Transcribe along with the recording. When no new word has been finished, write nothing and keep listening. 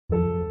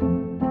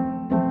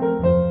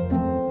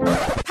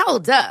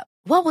Hold up.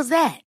 What was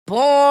that?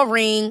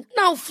 Boring.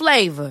 No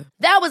flavor.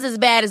 That was as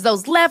bad as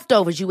those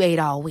leftovers you ate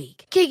all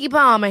week. Keke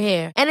Palmer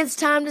here. And it's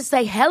time to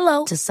say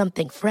hello to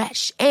something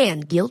fresh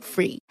and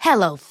guilt-free.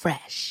 Hello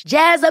Fresh.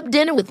 Jazz up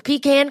dinner with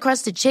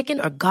pecan-crusted chicken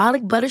or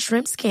garlic butter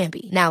shrimp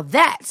scampi. Now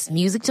that's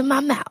music to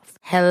my mouth.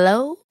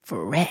 Hello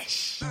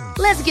Fresh.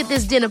 Let's get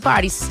this dinner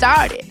party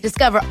started.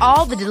 Discover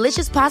all the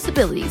delicious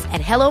possibilities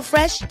at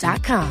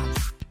HelloFresh.com.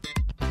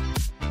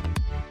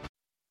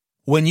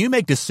 When you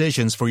make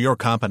decisions for your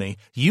company,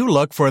 you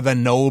look for the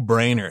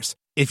no-brainers.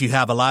 If you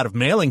have a lot of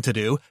mailing to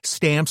do,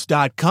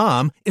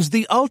 Stamps.com is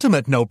the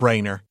ultimate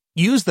no-brainer.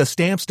 Use the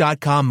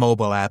Stamps.com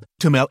mobile app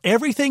to mail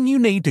everything you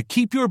need to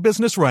keep your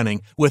business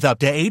running with up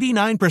to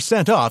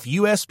 89% off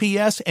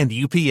USPS and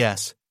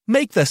UPS.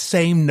 Make the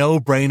same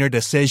no-brainer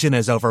decision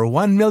as over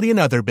 1 million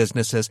other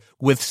businesses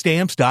with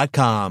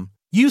Stamps.com.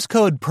 Use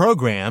code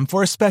PROGRAM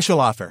for a special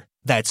offer.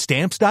 That's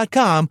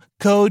Stamps.com,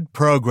 code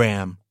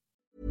PROGRAM.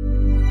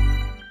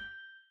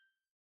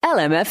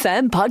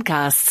 LMFM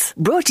Podcasts,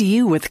 brought to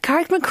you with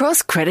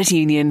Carrickmacross Credit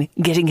Union.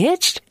 Getting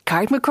hitched?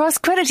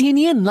 Carrickmacross Credit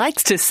Union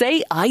likes to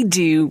say I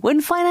do when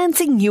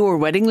financing your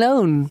wedding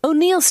loan.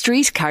 O'Neill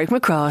Street,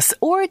 Carrickmacross,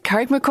 or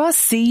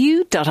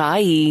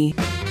carrickmacrosscu.ie.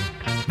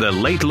 The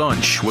Late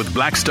Lunch with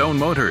Blackstone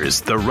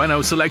Motors, the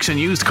Renault Selection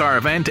Used Car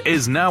event,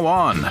 is now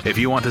on. If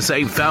you want to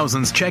save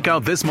thousands, check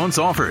out this month's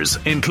offers,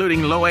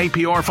 including low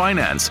APR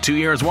finance, 2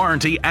 years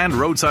warranty and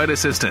roadside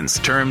assistance.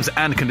 Terms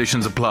and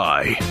conditions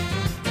apply.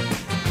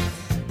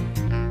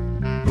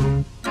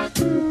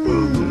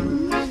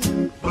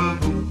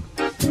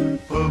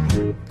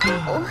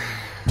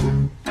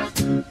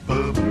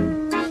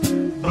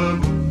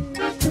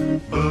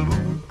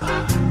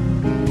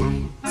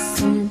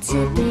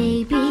 Santa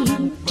baby,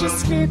 just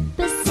slip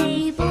a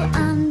sable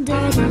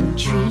under the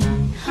tree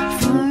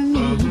for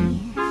me.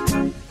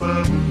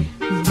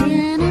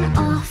 Been an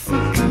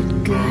awful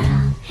good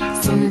girl,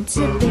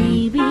 Santa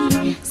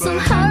baby, so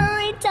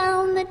hurry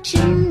down the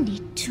chimney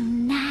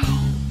tonight.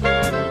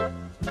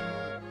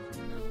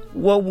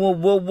 Whoa,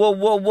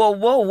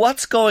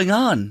 what's going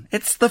on?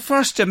 It's the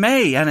 1st of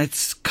May and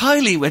it's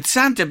Kylie with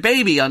Santa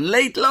Baby on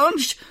Late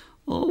Lunch.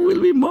 Oh,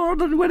 we'll be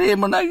murdered with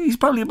him, and he's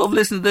probably above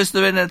listening to this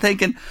and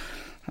thinking,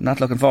 I'm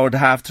not looking forward to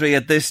 3:30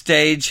 at this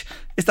stage.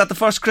 Is that the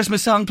first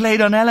Christmas song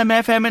played on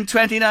LMFM in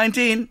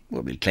 2019?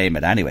 Well, we'll claim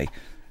it anyway.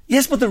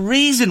 Yes, but the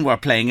reason we're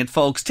playing it,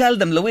 folks, tell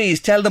them,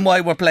 Louise, tell them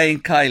why we're playing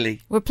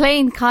Kylie. We're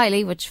playing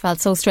Kylie, which felt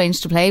so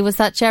strange to play, was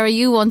that, Jerry,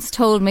 you once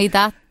told me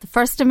that the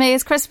 1st of May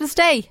is Christmas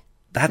Day.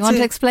 That's you want it.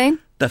 to explain?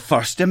 The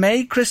 1st of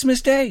May,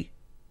 Christmas Day.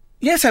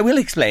 Yes, I will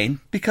explain,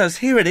 because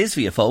here it is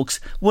for you, folks.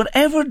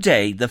 Whatever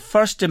day the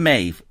 1st of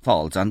May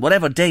falls on,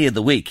 whatever day of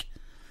the week,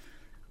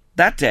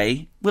 that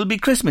day will be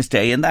Christmas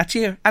Day in that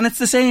year. And it's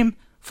the same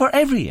for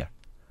every year.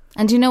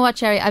 And you know what,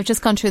 Jerry? I've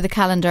just gone through the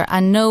calendar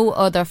and no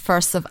other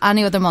 1st of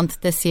any other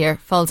month this year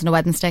falls on a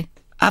Wednesday.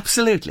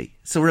 Absolutely.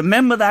 So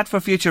remember that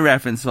for future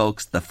reference,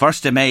 folks. The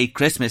 1st of May,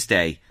 Christmas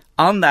Day.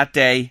 On that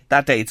day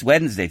it's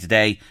Wednesday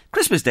today.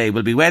 Christmas Day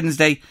will be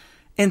Wednesday.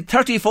 In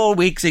 34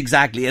 weeks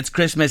exactly, it's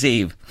Christmas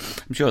Eve.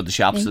 I'm sure the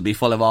shops will be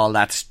full of all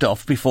that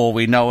stuff before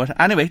we know it.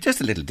 Anyway,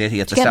 just a little ditty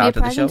at the start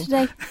of the show.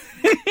 Today?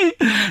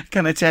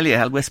 Can I tell you?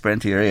 I'll whisper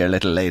into your ear a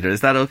little later.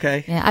 Is that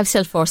okay? Yeah, I've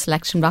still 4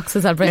 selection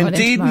boxes. I'll bring one in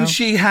tomorrow. Indeed,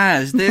 she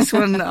has. This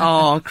one,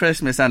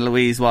 Christmas and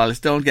Louise Wallace.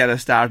 Don't get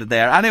us started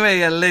there. Anyway,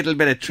 a little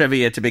bit of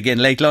trivia to begin.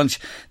 Late Lunch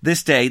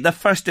this day, the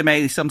 1st of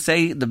May. Some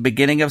say the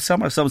beginning of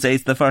summer. Some say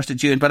it's the 1st of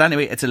June. But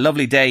anyway, it's a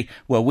lovely day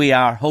where we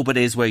are. Hope it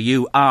is where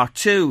you are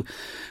too.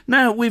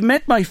 Now, we've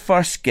met my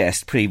first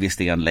guest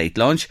previously on Late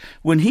Lunch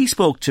when he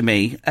spoke to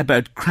me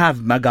about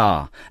Krav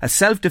Maga, a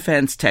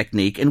self-defence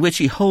technique in which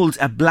he holds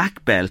a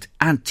black belt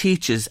and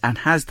teaches and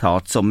has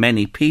taught so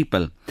many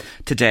people.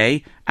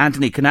 Today,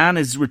 Anthony Cannan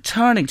is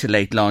returning to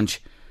Late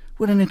Lunch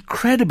with an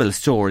incredible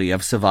story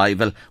of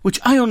survival, which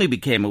I only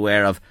became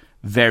aware of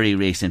very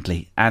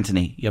recently.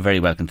 Anthony, you're very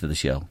welcome to the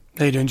show.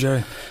 How you doing,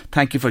 Jerry?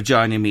 Thank you for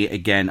joining me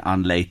again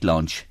on Late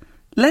Lunch.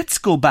 Let's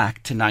go back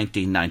to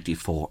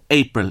 1994,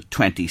 April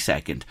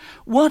 22nd.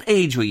 What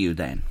age were you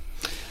then?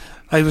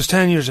 I was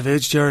 10 years of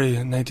age, Jerry,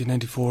 in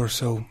 1994,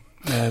 so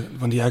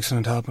when the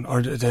accident happened,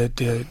 or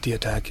the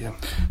attack, yeah.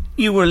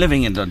 You were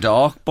living in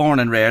Dundalk, born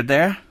and reared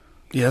there?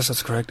 Yes,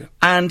 that's correct.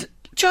 And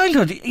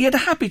childhood, you had a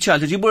happy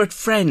childhood. You were with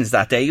friends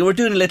that day. You were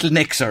doing a little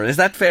nixer. Is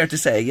that fair to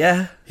say,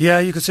 yeah? Yeah,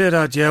 you could say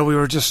that, yeah. We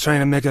were just trying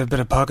to make a bit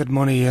of pocket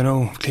money, you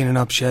know, cleaning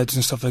up sheds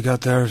and stuff like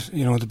that there,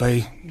 you know, to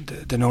buy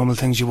the normal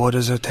things you would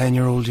as a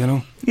 10-year-old, you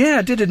know. Yeah,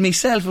 I did it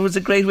myself. It was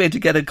a great way to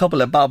get a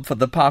couple of bob for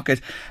the pocket.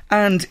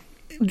 And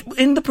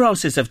in the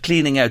process of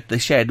cleaning out the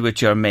shed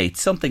with your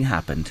mates, something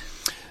happened.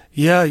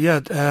 Yeah.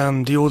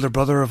 The older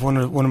brother of one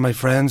of my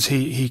friends,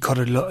 he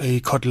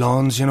cut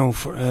lawns, you know,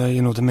 for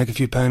to make a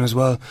few pound as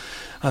well.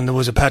 And there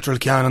was a petrol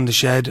can in the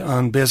shed,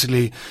 and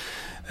basically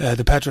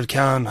the petrol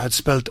can had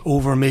spilt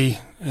over me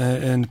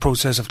in the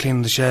process of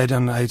cleaning the shed,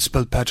 and I had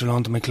spilt petrol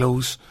onto my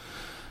clothes.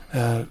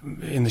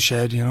 in the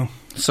shed, you know.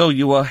 So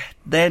you were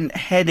then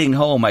heading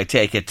home, I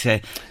take it,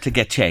 to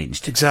get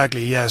changed.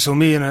 Exactly, yeah. So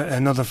me and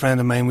another friend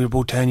of mine, we were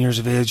both 10 years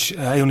of age.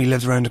 I only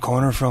lived around the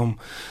corner from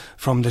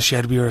the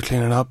shed we were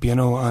cleaning up, you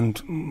know,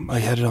 and I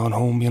headed on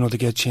home, you know, to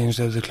get changed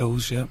out of the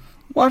clothes, yeah.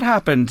 What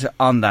happened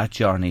on that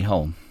journey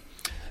home?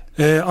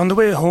 On the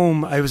way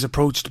home, I was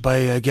approached by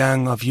a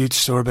gang of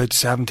youths who were about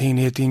 17,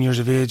 18 years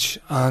of age,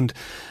 and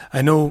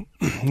I know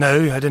now,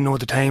 I didn't know at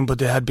the time, but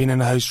they had been in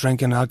the house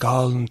drinking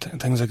alcohol and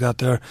things like that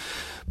there.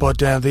 But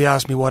they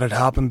asked me what had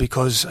happened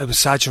because I was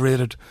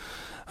saturated,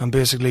 and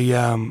basically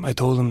I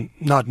told them,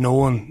 not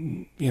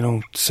knowing, you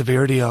know,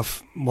 severity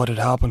of what had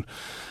happened,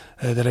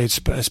 that I'd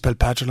spilled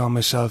petrol on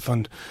myself,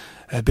 and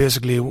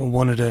basically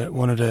one of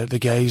the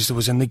guys that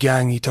was in the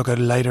gang, he took out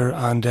a lighter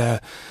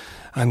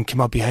and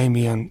came up behind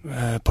me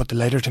and put the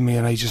lighter to me,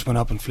 and I just went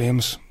up in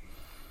flames.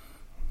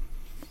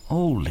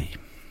 Holy,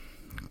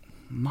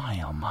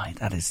 my oh my,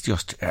 that is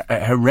just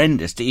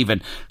horrendous to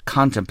even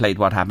contemplate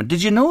what happened.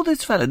 Did you know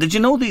this fella? Did you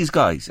know these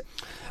guys?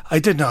 I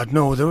did not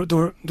know. They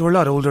were a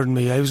lot older than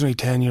me. I was only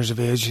 10 years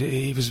of age.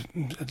 He was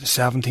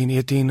 17,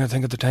 18, I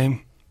think, at the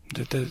time.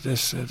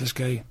 This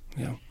guy,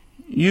 yeah.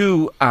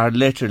 You are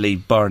literally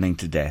burning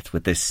to death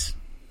with this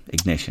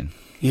ignition.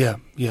 Yeah.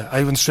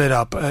 I went straight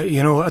up.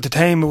 You know, at the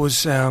time it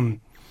was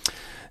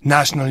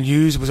national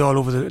news. It was all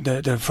over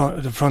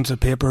the fronts of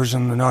papers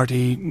and an RT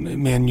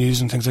main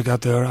news and things like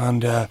that there.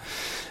 And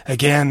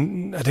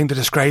again, I think they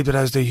described it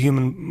as the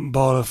human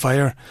ball of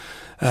fire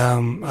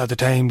at the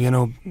time, you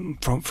know,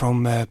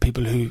 from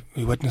people who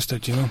witnessed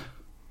it, you know.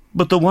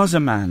 But there was a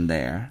man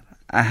there,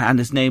 and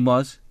his name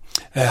was?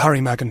 Harry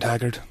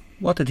McIntaggart.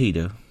 What did he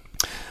do?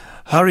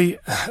 Harry,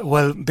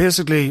 well,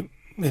 basically,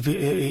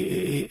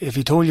 if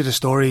he told you the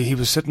story, he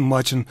was sitting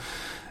watching,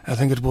 I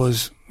think it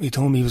was, he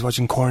told me he was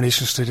watching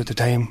Coronation Street at the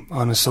time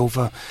on his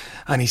sofa,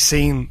 and he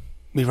seen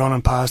me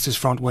running past his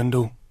front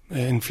window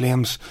in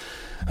flames.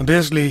 And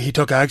basically he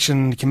took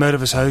action, he came out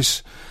of his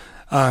house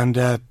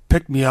and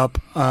picked me up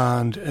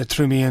and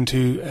threw me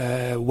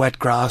into wet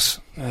grass,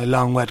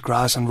 long wet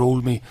grass, and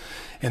rolled me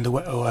in the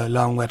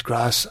long wet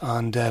grass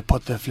and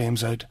put the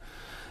flames out.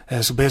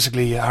 So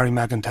basically Harry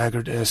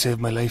McIntaggart saved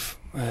my life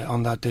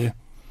on that day.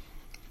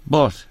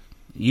 But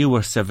you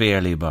were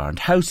severely burned.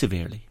 How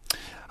severely?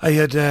 I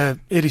had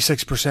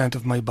 86%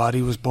 of my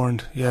body was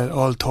burned. Yeah,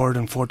 all third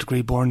and fourth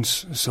degree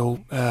burns.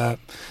 So one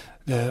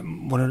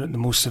of the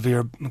most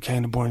severe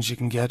kind of burns you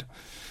can get.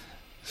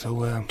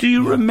 So do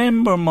you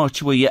remember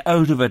much? Were you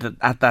out of it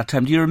at that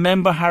time? Do you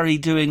remember Harry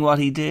doing what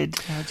he did?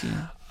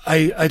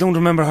 I don't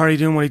remember Harry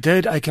doing what he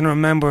did. I can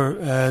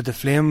remember the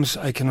flames.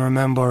 I can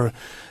remember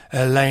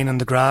lying in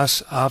the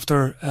grass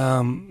after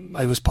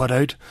I was put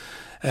out.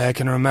 I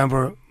can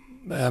remember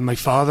my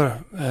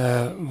father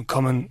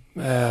coming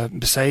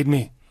beside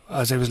me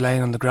as I was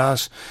lying on the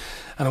grass,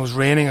 and it was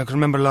raining. I can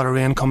remember a lot of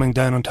rain coming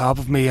down on top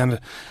of me, and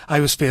I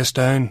was face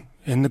down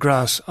in the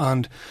grass.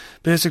 And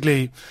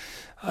basically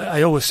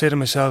I always say to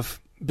myself,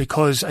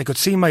 because I could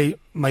see my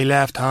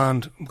left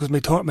hand, because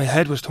my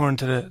head was turned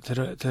to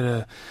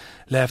the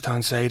left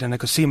hand side, and I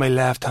could see my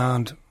left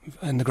hand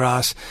in the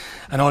grass,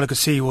 and all I could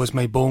see was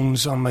my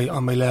bones on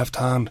my left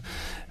hand,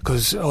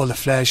 because all the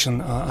flesh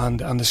and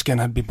the skin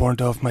had been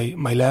burnt off my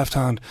left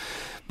hand.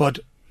 But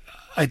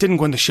I didn't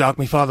go into shock.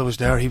 My father was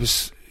there. He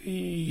was,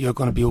 "You're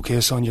going to be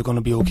okay, son, you're going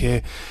to be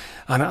okay."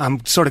 And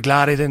I'm sort of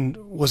glad I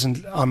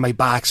wasn't on my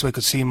back so I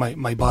could see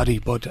my body.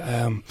 But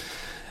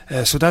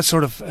so that's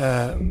sort of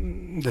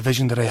the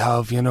vision that I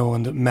have, you know,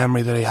 and the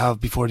memory that I have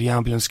before the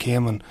ambulance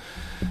came and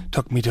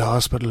took me to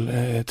hospital,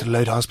 to the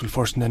Louth Hospital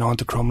first, and then on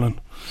to Crumlin.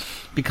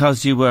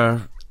 Because you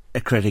were a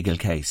critical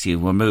case, you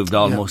were moved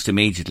almost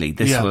immediately.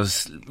 This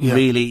was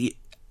really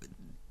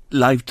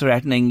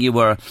life-threatening. You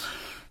were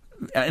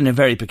in a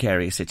very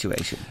precarious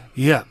situation.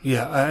 Yeah.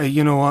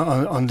 You know,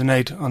 on the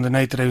night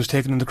that I was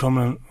taken into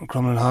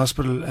Crumlin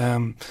Hospital,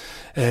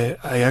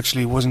 I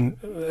actually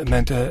wasn't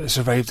meant to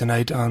survive the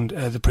night, and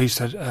the priest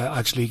had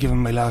actually given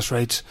my last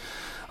rites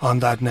on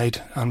that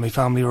night, and my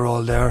family were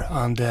all there,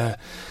 and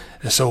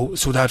so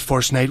that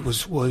first night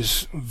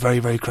was very,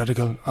 very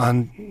critical,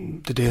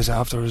 and the days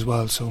after as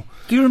well. So,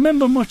 do you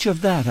remember much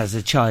of that as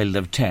a child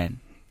of 10?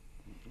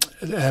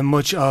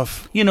 Much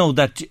of, you know,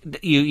 that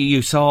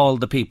you saw all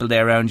the people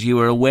there around you. You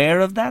were aware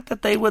of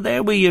that they were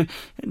there. Were you?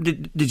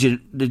 Did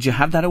you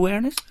have that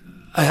awareness?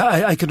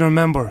 I can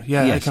remember.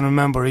 Yeah, yes. I can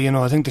remember. You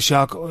know, I think the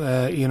shock,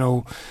 you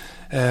know,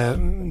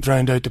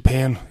 drowned out the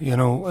pain. You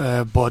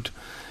know, but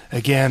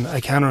again, I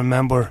can't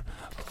remember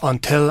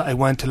until I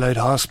went to Louth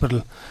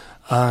Hospital,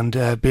 and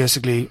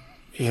basically,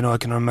 you know, I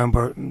can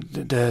remember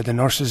the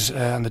nurses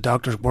and the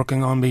doctors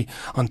working on me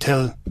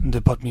until they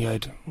put me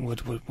out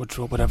with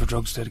whatever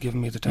drugs they'd given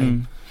me at the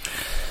time.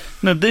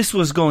 Now, this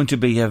was going to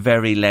be a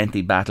very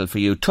lengthy battle for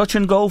you. Touch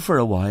and go for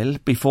a while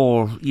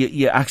before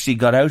you actually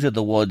got out of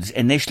the woods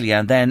initially,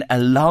 and then a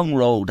long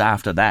road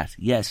after that.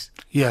 Yes.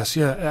 Yes,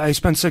 yeah. I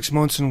spent 6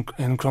 months in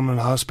Crumlin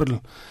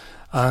Hospital,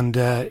 and,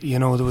 you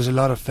know, there was a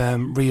lot of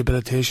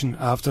rehabilitation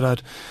after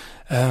that.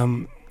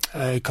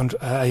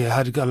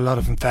 had got a lot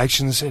of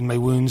infections in my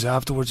wounds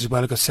afterwards as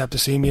well. I got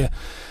septicemia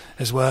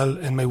as well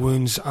in my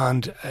wounds,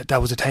 and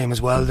that was the time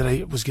as well that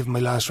I was given my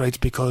last rites,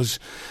 because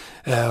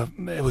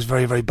it was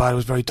very, very bad. It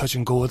was very touch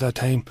and go at that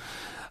time,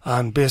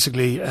 and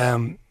basically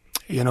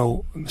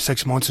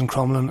 6 months in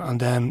Crumlin, and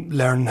then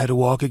learning how to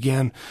walk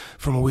again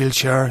from a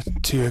wheelchair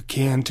to a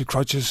cane to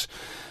crutches,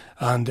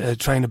 and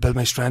trying to build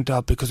my strength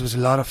up, because there was a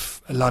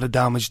lot of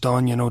damage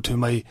done,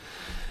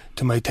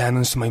 to my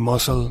tendons, to my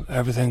muscle,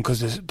 everything,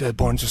 because the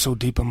burns are so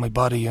deep in my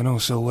body,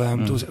 So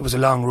it was a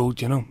long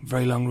road,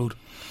 very long road.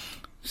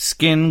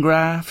 Skin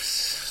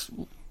grafts,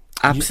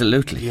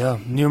 absolutely. Yeah,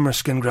 numerous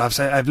skin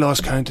grafts. I've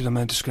lost count of the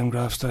amount of skin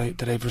grafts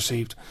that I've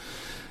received.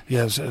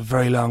 Yeah, it's a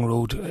very long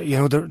road.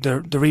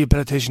 The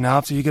rehabilitation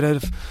after you get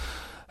out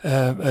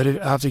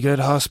of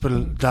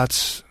hospital,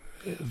 that's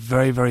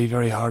very, very,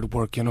 very hard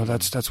work.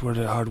 That's where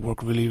the hard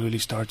work really, really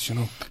starts.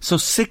 So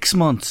 6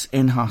 months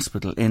in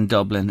hospital in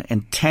Dublin,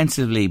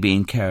 intensively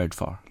being cared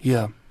for.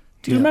 Yeah.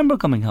 Do you remember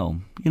coming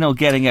home?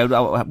 Getting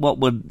out. What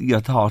were your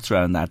thoughts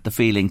around that? The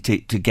feeling to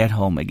get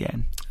home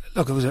again.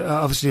 Look, it was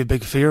obviously a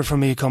big fear for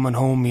me coming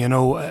home.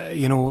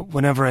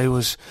 Whenever I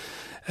was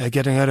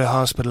getting out of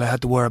hospital, I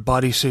had to wear a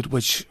bodysuit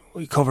which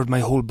covered my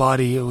whole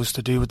body. It was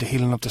to do with the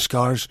healing of the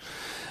scars,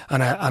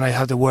 and I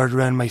had to wear it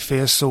around my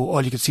face, so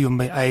all you could see were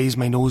my eyes,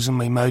 my nose, and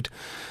my mouth,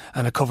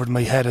 and it covered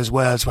my head as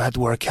well. So I had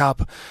to wear a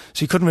cap,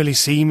 so you couldn't really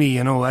see me.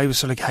 I was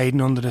sort of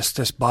hiding under this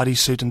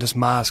bodysuit and this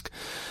mask,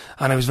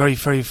 and I was very,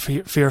 very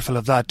fearful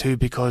of that too,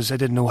 because I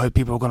didn't know how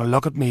people were going to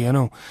look at me.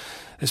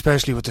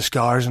 Especially with the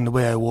scars and the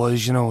way I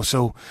was.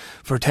 So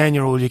for a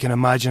 10-year-old, you can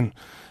imagine,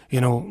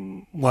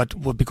 what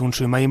would be going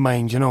through my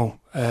mind,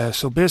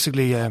 So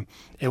basically,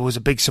 it was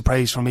a big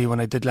surprise for me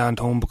when I did land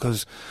home,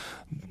 because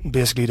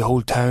basically the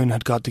whole town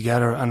had got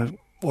together and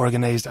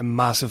organised a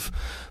massive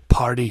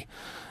party.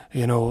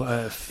 There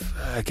was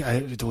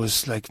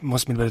must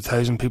have been about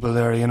 1,000 people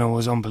there. It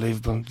was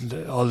unbelievable.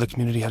 All the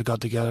community had got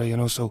together.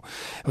 So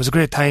it was a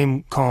great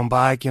time coming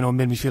back. It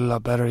made me feel a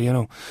lot better.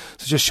 So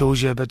it just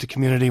shows you about the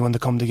community when they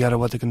come together,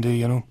 what they can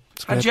do.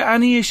 Had you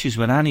any issues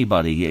with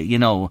anybody,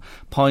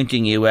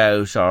 pointing you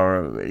out,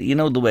 or,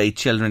 the way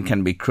children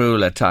can be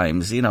cruel at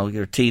times?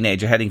 You're a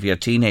teenager, heading for your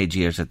teenage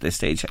years at this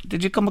stage.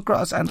 Did you come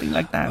across anything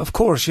like that? Of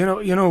course, when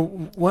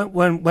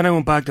I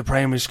went back to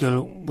primary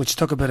school, which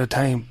took a bit of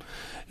time,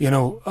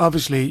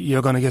 obviously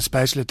you're going to get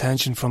special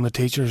attention from the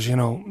teachers,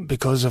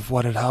 because of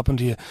what had happened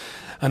to you.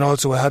 And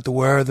also I had to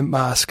wear the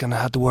mask and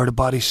I had to wear the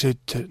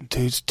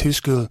bodysuit to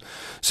school.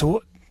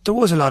 So there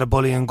was a lot of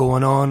bullying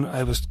going on.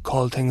 I was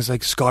called things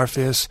like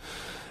Scarface,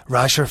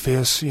 Rasher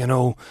Face,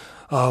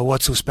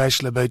 what's so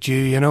special about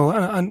you,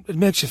 and it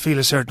makes you feel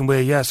a certain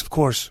way, yes, of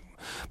course.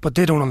 But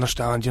they don't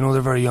understand,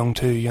 they're very young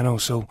too,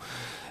 so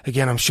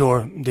again, I'm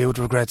sure they would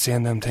regret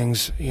saying them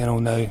things,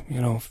 now,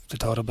 if they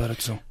thought about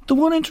it. So the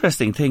one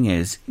interesting thing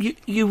is,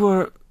 you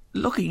were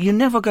lucky. You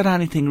never got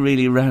anything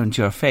really round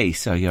your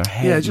face or your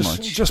head. Yeah,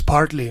 just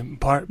partly,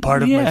 part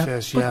of my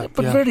face. But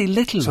very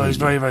little. So I was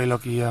very, very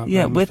lucky.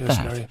 Yeah, with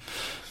that. Area.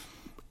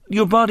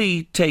 Your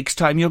body takes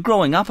time. You're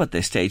growing up at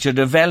this stage. You're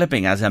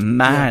developing as a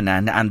man,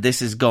 and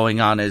this is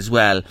going on as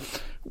well.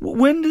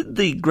 When did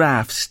the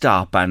graft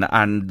stop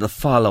and the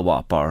follow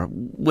up, or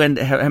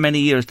how many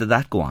years did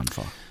that go on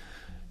for?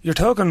 You're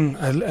talking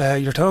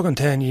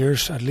 10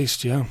 years at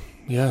least, yeah.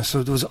 Yeah,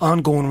 so there was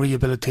ongoing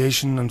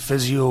rehabilitation and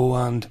physio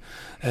and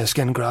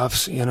skin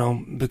grafts,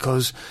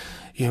 because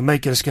you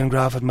might get a skin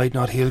graft, it might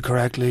not heal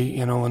correctly,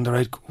 in the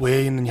right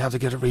way, and then you have to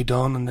get it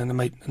redone, and then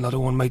another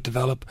one might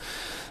develop.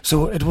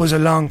 So it was a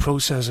long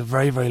process, a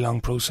very, very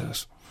long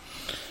process.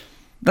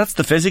 That's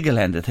the physical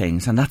end of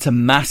things, and that's a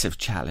massive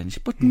challenge.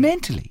 But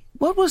mentally,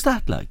 what was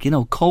that like,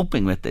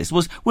 coping with this?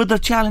 Were there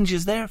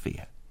challenges there for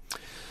you?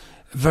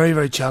 Very,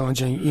 very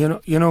challenging.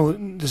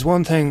 There's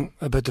one thing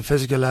about the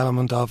physical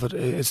element of it.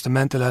 It's the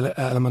mental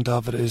element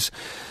of it is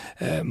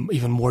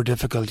even more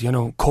difficult.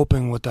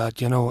 Coping with that.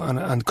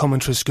 And coming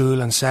through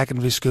school and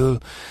secondary school.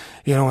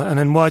 And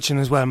then watching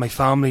as well my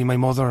family, my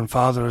mother and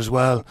father as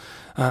well,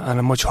 and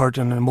how much hurt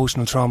and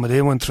emotional trauma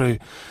they went through.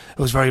 It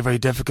was very, very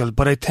difficult.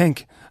 But I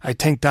think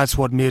that's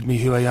what made me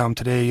who I am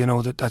today.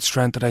 That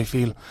strength that I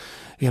feel.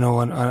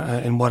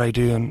 In what I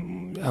do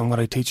and what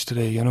I teach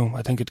today.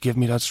 I think it gave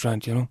me that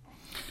strength.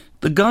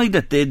 The guy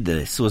that did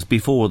this was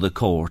before the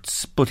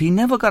courts, but he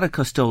never got a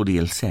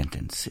custodial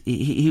sentence.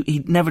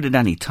 He never did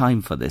any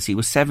time for this. He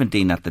was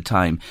 17 at the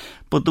time,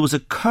 but there was a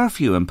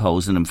curfew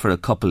imposed on him for a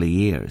couple of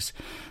years.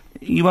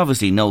 You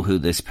obviously know who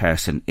this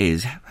person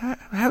is.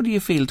 How do you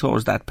feel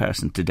towards that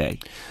person today?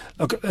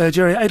 Look,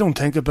 Jerry, I don't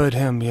think about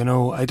him,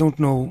 I don't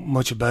know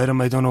much about him.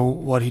 I don't know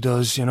what he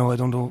does, I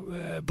don't know.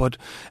 But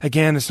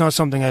again, it's not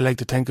something I like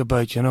to think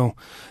about,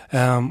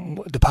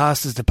 The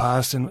past is the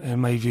past in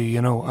my view,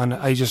 and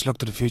I just look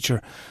to the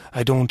future.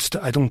 I don't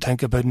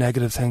think about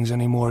negative things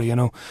anymore,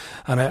 and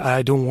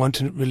I don't want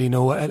to really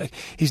know.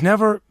 He's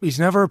never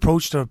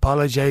approached or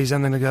apologised,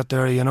 anything like that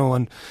there,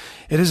 and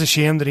it is a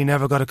shame that he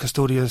never got a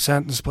custodial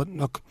sentence. But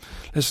look,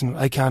 listen,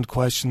 I can't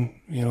question,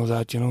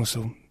 that,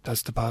 so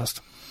that's the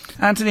past.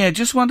 Anthony, I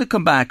just want to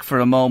come back for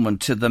a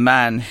moment to the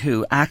man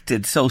who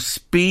acted so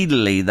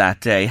speedily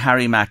that day,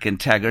 Harry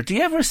McIntyre. Do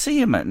you ever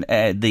see him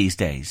these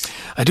days?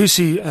 I do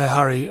see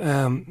Harry,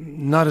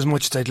 not as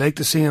much as I'd like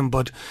to see him,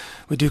 but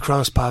we do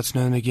cross paths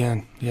now and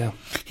again, yeah.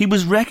 He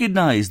was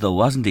recognised though,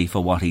 wasn't he,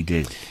 for what he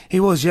did? He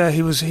was, yeah.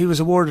 He was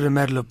awarded a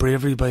Medal of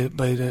Bravery by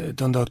the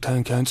Dundalk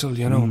Town Council,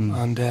 you know,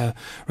 and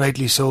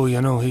rightly so,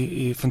 you know.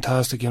 He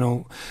fantastic, you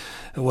know.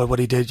 What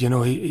he did, you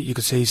know, you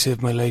could say he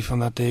saved my life on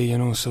that day, you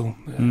know, so...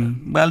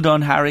 Well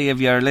done, Harry, if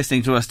you're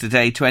listening to us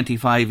today,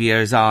 25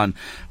 years on.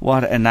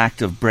 What an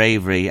act of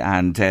bravery.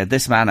 And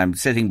this man I'm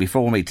sitting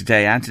before me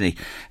today, Anthony,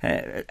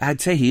 I'd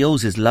say he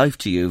owes his life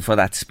to you for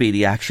that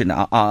speedy action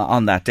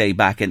on that day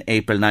back in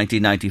April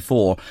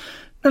 1994.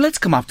 Now let's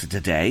come up to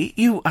today.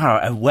 You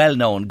are a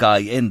well-known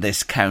guy in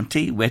this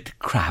county with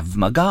Krav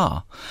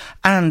Maga.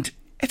 And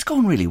it's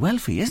going really well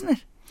for you, isn't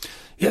it?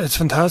 Yeah, it's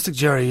fantastic,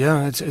 Jerry.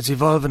 Yeah, it's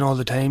evolving all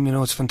the time. You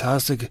know, it's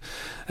fantastic.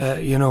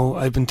 You know,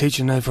 I've been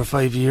teaching now for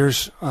 5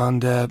 years,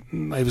 and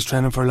I was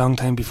training for a long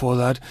time before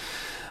that.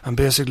 And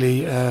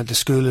basically, the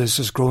school is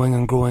just growing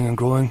and growing and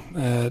growing.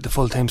 The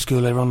full-time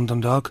school I run in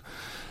Dundalk.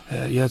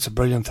 Yeah, it's a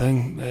brilliant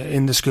thing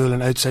in the school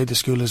and outside the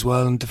school as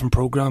well, in different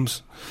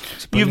programmes.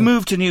 You've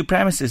moved to new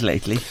premises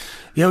lately.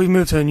 Yeah, we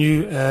moved to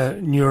a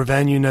newer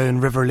venue now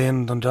in River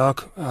Lane,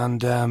 Dundalk,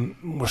 and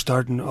we're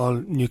starting all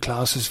new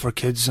classes for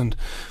kids and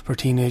for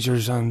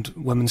teenagers and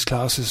women's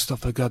classes,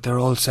 stuff like that. They're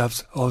all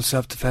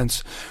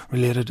self-defence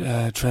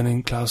related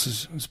training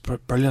classes. It's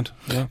brilliant.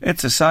 Yeah.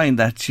 It's a sign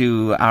that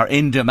you are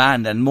in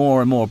demand and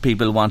more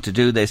people want to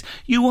do this.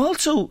 You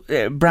also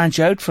branch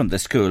out from the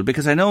school,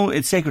 because I know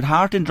it's Sacred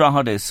Heart in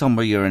Drogheda is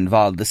somewhere you're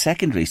involved, the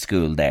secondary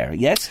school there,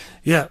 yes?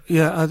 Yeah.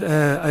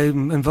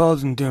 I'm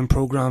involved in doing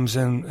programmes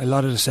in a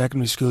lot of the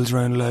secondary schools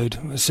around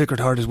Louth.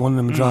 Sacred Heart is one of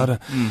them in Drogheda,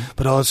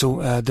 but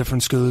also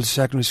different schools,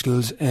 secondary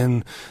schools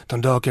in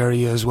Dundalk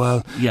area as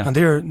well. Yeah. And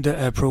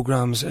they're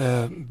programmes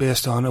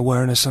based on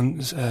awareness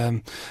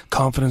and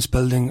confidence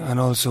building and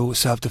also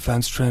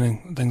self-defence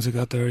training, things like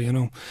that there, you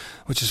know,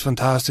 which is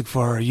fantastic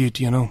for our youth,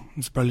 you know.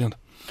 It's brilliant.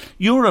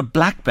 You're a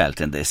black belt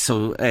in this,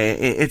 so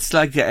it's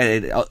like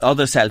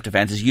other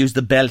self-defences. Use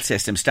the belt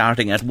system,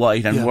 starting at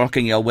white and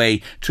working your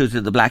way through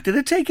to the black. Did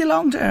it take you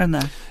long to earn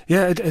that?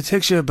 Yeah, it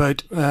takes you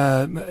about,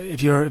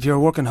 if you're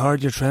working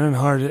hard, you're training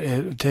hard,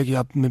 it'll take you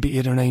up maybe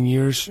 8 or 9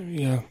 years,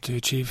 to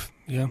achieve,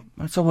 yeah.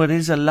 So it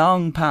is a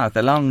long path,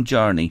 a long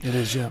journey. It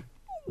is, yeah.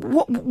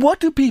 What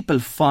do people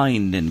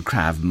find in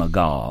Krav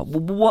Maga?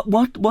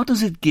 What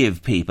does it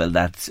give people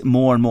that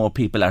more and more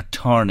people are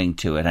turning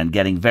to it and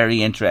getting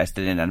very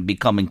interested in it and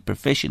becoming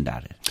proficient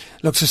at it?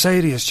 Look,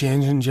 society is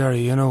changing,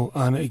 Jerry, you know,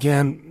 and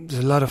again,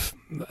 there's a lot of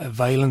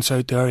violence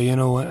out there, you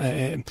know,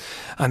 and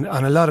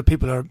a lot of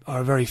people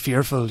are very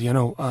fearful, you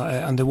know,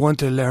 and they want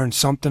to learn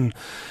something,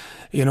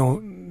 you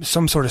know,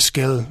 some sort of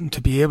skill to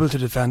be able to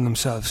defend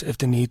themselves if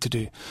they need to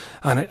do.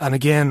 And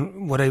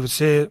again, what I would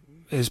say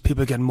is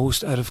people get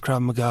most out of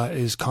Krav Maga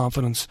is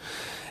confidence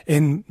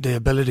in the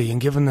ability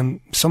and giving them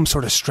some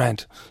sort of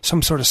strength,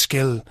 some sort of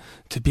skill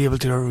to be able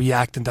to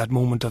react in that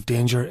moment of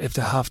danger if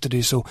they have to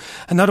do so.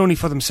 And not only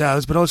for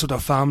themselves, but also their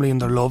family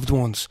and their loved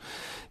ones.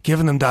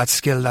 Giving them that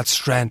skill, that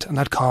strength and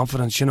that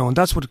confidence, you know, and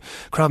that's what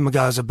Krav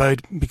Maga is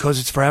about, because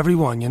it's for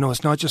everyone, you know,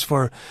 it's not just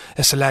for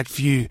a select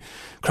few.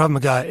 Krav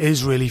Maga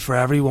is really for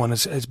everyone.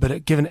 It's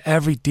about giving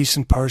every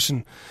decent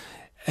person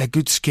a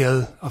good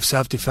skill of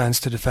self-defence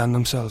to defend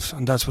themselves,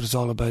 and that's what it's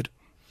all about.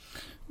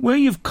 Where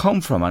you've come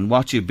from and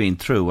what you've been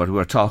through, what we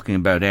were talking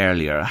about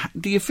earlier,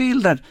 do you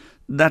feel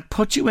that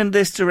put you in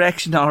this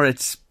direction, or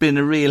it's been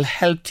a real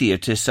help to you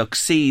to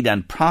succeed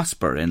and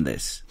prosper in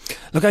this?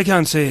 Look, I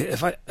can't say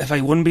if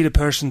I wouldn't be the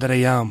person that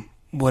I am,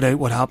 what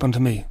happened to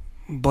me,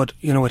 but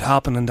you know, it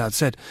happened and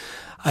that's it.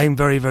 I'm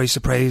very, very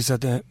surprised at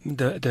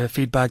the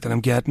feedback that I'm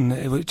getting.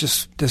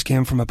 This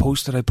came from a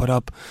post that I put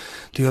up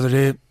the other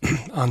day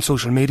on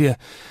social media,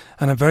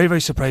 and I'm very,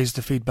 very surprised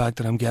at the feedback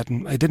that I'm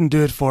getting. I didn't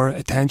do it for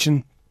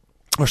attention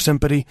or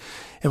sympathy.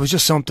 It was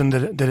just something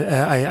that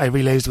I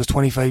realised was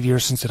 25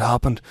 years since it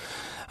happened,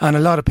 and a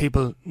lot of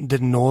people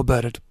didn't know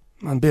about it.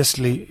 And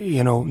basically,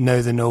 you know,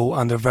 now they know,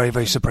 and they're very,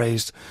 very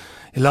surprised.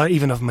 A lot,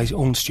 even of my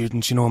own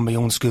students, you know, in my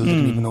own school,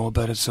 didn't even know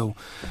about it. So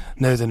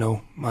now they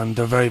know, and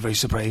they're very, very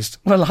surprised.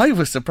 Well, I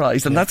was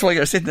surprised, and that's why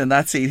you're sitting in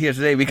that seat here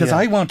today, because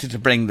I wanted to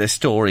bring this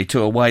story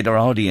to a wider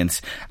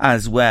audience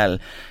as well.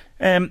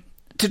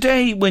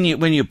 Today, when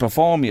you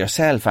perform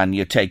yourself and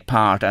you take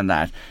part in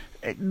that,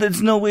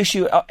 there's no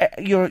issue.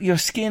 Your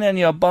skin and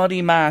your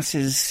body mass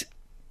is...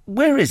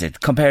 Where is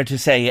it compared to,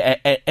 say,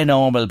 a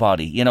normal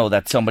body, you know,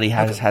 that somebody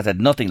has had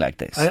nothing like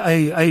this?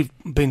 I've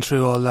been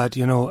through all that,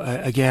 you know.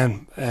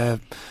 Again,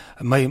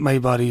 my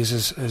body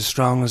is as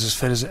strong, as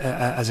fit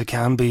as it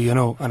can be, you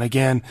know. And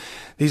again,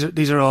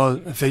 these are all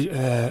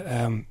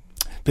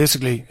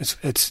basically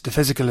it's the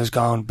physical is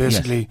gone.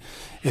 Basically,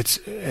 yes.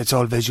 It's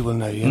all visual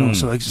now, you know.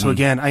 So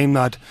again, I'm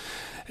not,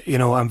 you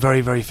know, I'm a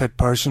very, very fit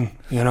person,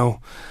 you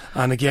know.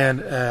 And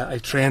again, I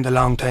trained a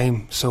long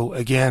time, so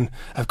again,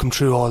 I've come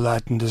through all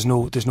that, and there's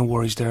no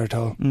worries there at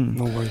all.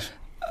 No worries.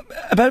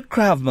 About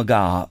Krav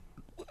Maga,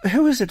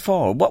 who is it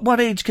for? What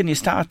age can you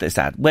start this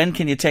at? When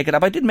can you take it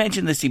up? I did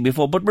mention this to you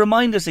before, but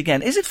remind us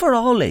again, is it for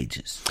all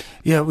ages?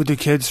 Yeah, we do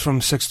kids from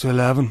 6 to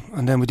 11,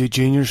 and then we do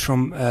juniors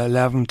from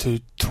 11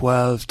 to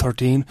 12,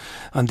 13,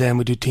 and then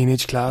we do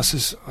teenage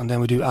classes, and then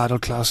we do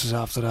adult classes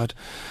after that.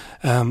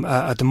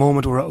 At the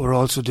moment, we're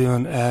also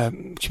doing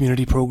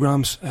community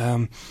programs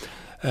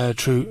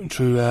through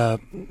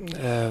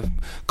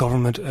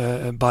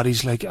government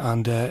bodies, like,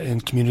 and in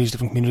communities,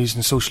 different communities,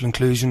 and social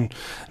inclusion,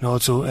 and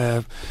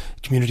also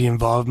community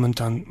involvement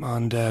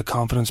and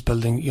confidence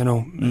building,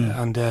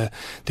 and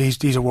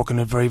these are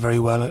working very, very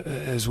well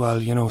as well,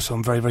 so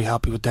I'm very, very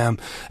happy with them,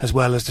 as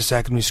well as the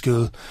secondary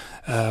school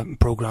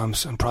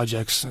programs and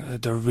projects.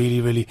 They're really,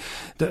 really,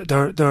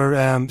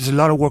 there's a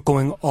lot of work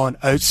going on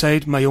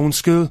outside my own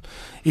school,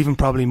 even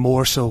probably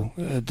more so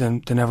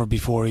than ever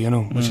before,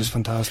 which is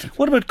fantastic.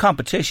 What about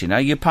competition?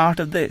 Are you part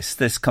of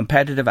this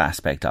competitive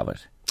aspect of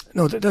it?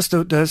 No, that's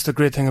the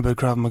great thing about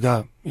Krav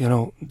Maga.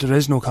 There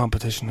is no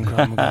competition in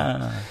Krav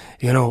Maga.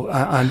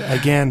 And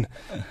again,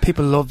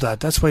 people love that.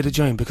 That's why they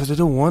join, because they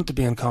don't want to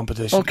be in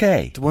competition.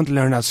 Okay. They want to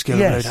learn that skill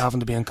without having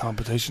to be in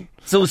competition.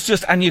 So it's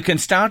just, and you can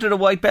start at a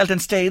white belt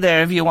and stay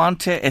there if you want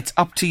to. It's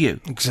up to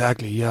you.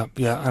 Exactly. Yeah.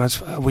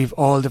 And we've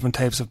all different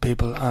types of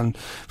people, and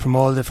from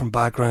all different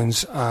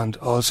backgrounds, and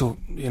also,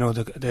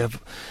 they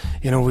have,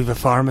 we've a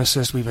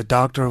pharmacist, we've a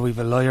doctor, we've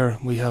a lawyer,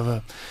 we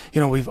have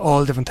we've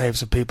all different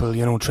types of people,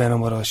 training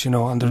with us,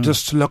 and they're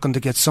just looking to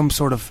get some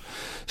sort of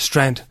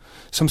strength,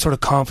 some sort of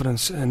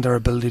confidence in their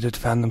ability to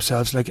defend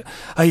themselves. Like,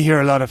 I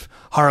hear a lot of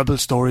horrible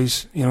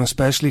stories,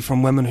 especially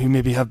from women who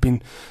maybe have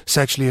been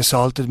sexually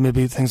assaulted,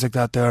 maybe things like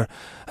that there,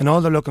 and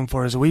all they're looking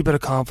for is a wee bit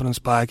of confidence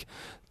back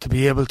to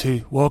be able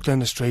to walk down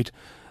the street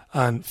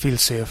and feel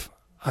safe,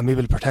 and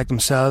maybe to protect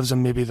themselves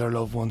and maybe their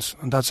loved ones.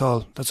 And that's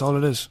all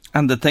it is.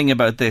 And the thing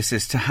about this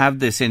is to have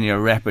this in your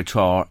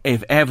repertoire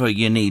if ever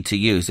you need to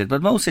use it.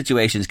 But most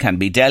situations can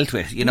be dealt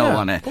with,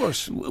 of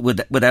course,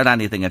 without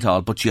anything at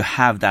all. But you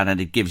have that, and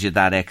it gives you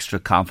that extra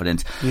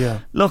confidence. Yeah.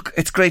 Look,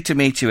 it's great to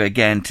meet you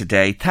again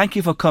today. Thank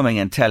you for coming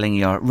and telling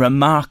your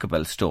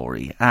remarkable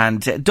story.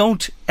 And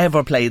don't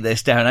ever play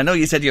this down. I know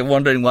you said you're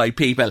wondering why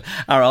people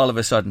are all of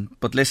a sudden.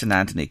 But listen,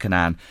 Anthony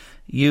Cunanan,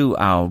 you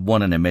are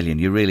one in a million.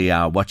 You really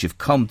are. What you've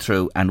come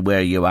through and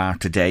where you are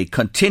today.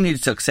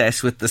 Continued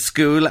success with the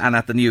school and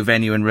at the new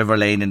venue in River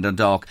Lane in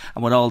Dundalk,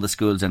 and with all the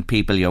schools and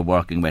people you're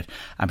working with.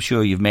 I'm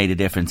sure you've made a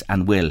difference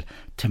and will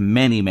to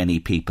many, many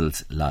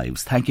people's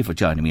lives. Thank you for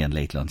joining me on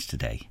Late Lunch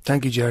today.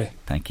 Thank you, Jerry.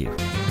 Thank you.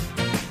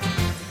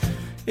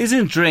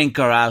 Isn't drink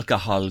or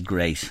alcohol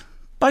great?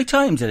 By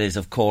times it is,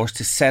 of course,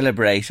 to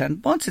celebrate,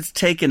 and once it's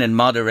taken in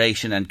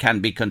moderation and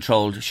can be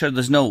controlled, sure,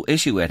 there's no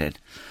issue with it.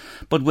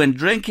 But when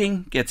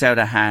drinking gets out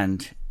of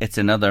hand, it's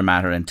another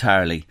matter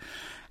entirely.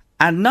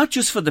 And not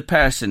just for the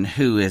person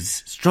who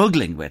is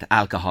struggling with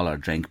alcohol or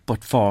drink,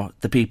 but for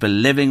the people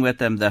living with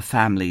them, their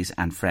families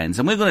and friends.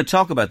 And we're going to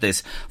talk about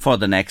this for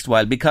the next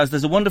while, because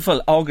there's a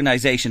wonderful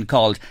organisation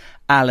called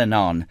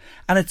Al-Anon,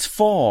 and it's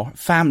for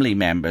family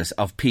members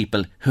of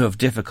people who have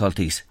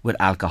difficulties with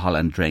alcohol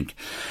and drink.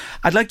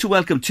 I'd like to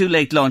welcome to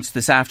Late Lunch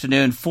this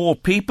afternoon 4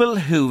 people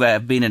who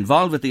have been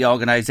involved with the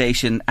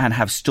organisation and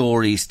have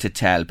stories to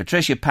tell.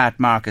 Patricia, Pat,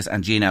 Marcus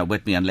and Gina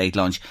with me on Late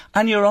Lunch,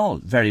 and you're all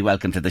very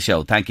welcome to the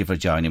show. Thank you for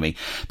joining me.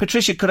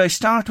 Patricia, could I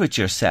start with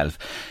yourself?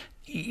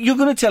 You're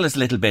going to tell us a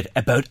little bit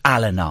about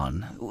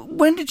Al-Anon.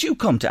 When did you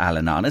come to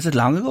Al-Anon? Is it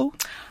long ago?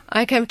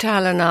 I came to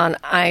Al-Anon,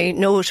 I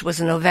know it was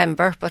in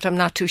November, but I'm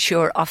not too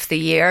sure of the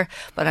year,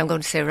 but I'm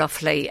going to say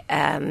roughly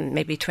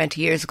maybe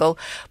 20 years ago.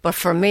 But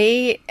for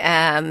me,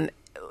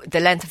 the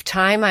length of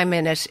time I'm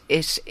in it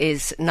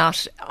is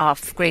not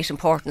of great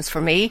importance for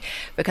me,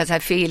 because I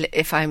feel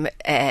if I'm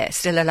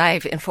still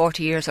alive in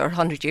 40 years or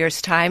 100 years'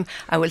 time,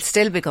 I will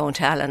still be going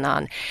to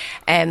Al-Anon.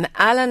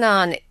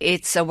 Al-Anon,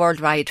 it's a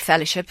worldwide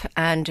fellowship,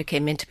 and it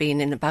came into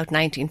being in about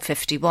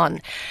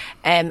 1951.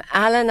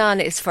 Al-Anon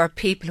is for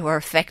people who are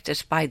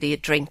affected by the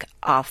drink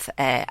of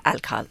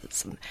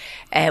alcoholism.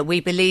 We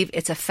believe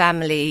it's a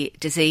family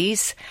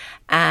disease,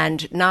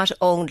 and not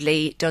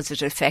only does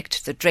it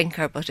affect the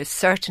drinker, but it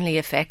certainly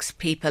affects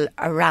people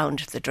around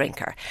the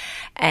drinker.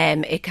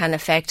 It can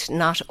affect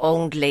not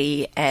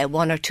only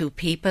 1 or 2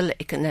 people,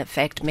 it can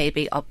affect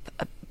maybe up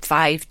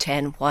 5,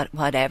 10,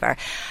 whatever.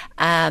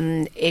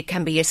 It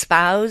can be a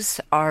spouse,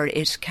 or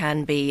it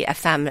can be a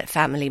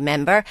family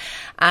member.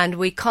 And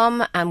we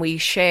come and we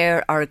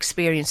share our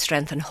experience,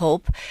 strength and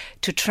hope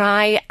to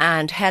try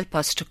and help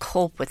us to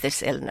cope with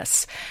this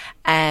illness.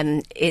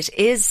 It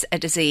is a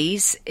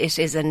disease, it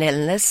is an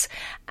illness,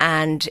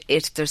 and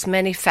there's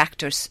many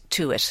factors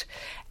to it.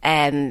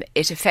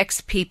 It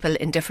affects people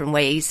in different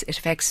ways. It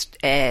affects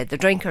the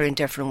drinker in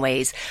different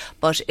ways,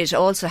 but it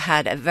also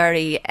had a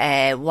very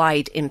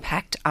wide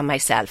impact on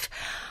myself.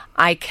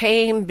 I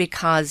came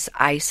because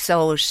I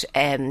saw it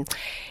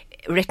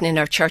written in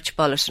our church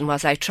bulletin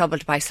was, I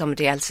troubled by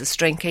somebody else's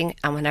drinking.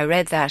 And when I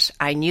read that,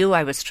 I knew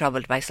I was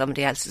troubled by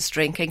somebody else's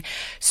drinking.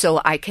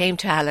 So I came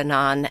to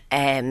Al-Anon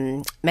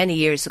many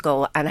years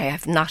ago, and I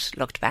have not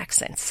looked back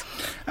since.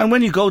 And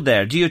when you go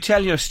there, do you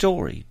tell your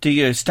story? Do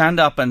you stand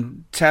up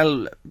and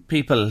tell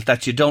people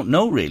that you don't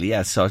know really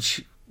as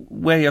such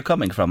where you're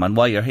coming from and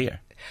why you're here?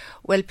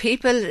 Well,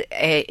 people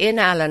in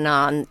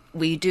Al-Anon,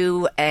 we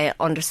do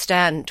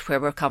understand where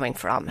we're coming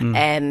from.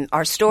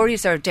 Our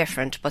stories are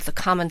different, but the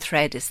common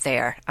thread is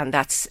there, and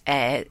that's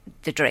the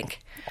drink.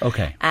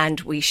 Okay.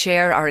 And we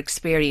share our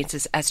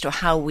experiences as to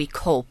how we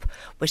cope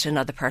with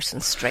another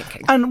person's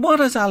drinking. And what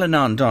has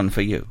Al-Anon done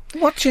for you?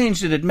 What change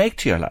did it make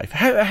to your life?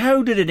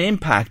 How did it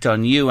impact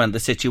on you and the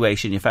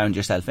situation you found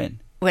yourself in?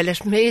 Well,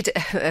 it made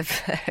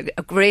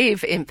a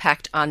grave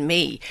impact on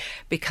me,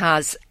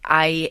 because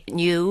I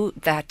knew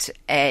that,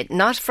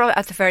 not from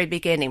at the very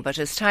beginning, but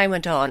as time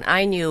went on,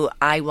 I knew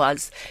I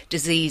was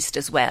diseased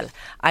as well.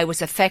 I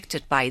was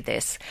affected by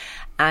this,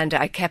 and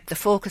I kept the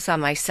focus on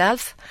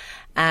myself,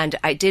 and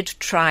I did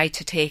try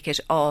to take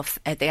it off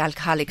the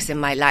alcoholics in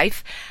my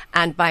life.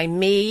 And by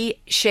me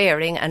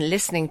sharing and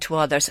listening to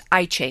others,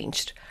 I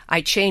changed.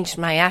 I changed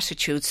my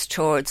attitudes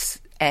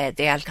towards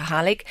the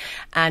alcoholic,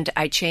 and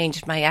I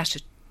changed my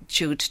attitude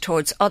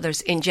towards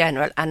others in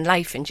general and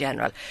life in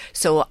general.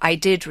 So I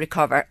did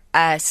recover.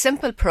 A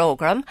simple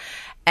programme,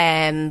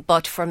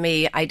 but for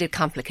me, I did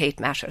complicate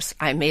matters.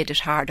 I made it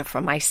harder for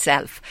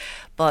myself.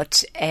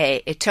 But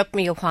it took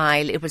me a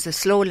while. It was a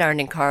slow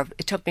learning curve.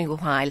 It took me a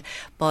while,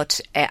 but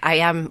I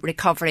am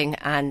recovering,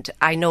 and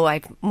I know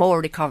I've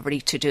more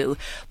recovery to do.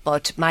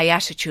 But my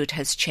attitude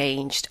has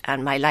changed,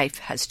 and my life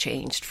has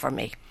changed for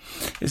me.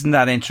 Isn't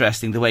that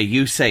interesting, the way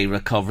you say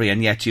recovery,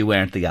 and yet you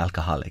weren't the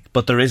alcoholic?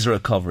 But there is a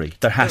recovery.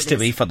 There has to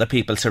be for the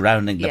people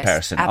surrounding the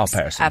person or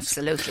persons.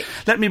 Absolutely.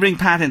 Let me bring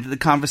Pat into the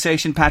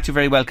conversation. Pat, you're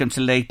very welcome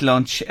to Late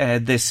Lunch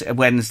this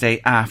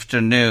Wednesday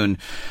afternoon.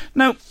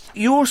 Now,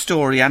 your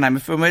story, and I'm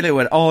familiar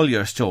with all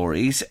your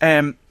stories,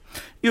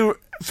 you're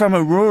from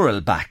a rural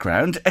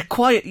background, a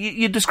quiet.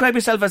 You describe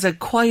yourself as a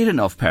quiet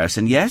enough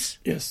person, yes?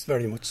 Yes,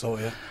 very much so,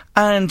 yeah.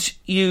 And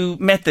you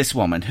met this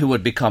woman who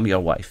would become your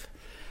wife.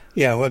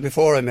 Yeah, well,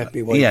 before I met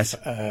my wife, yes.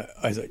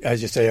 As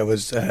you say, I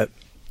was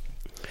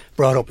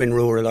brought up in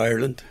rural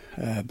Ireland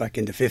back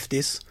in the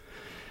 50s.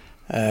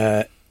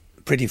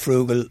 Pretty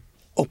frugal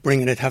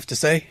upbringing, I'd have to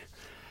say.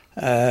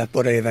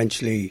 But I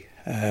eventually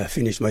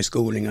finished my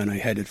schooling, and I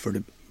headed for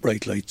the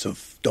bright lights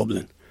of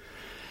Dublin.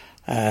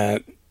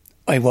 I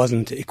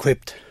wasn't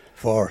equipped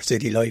for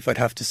city life, I'd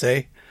have to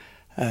say.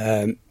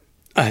 I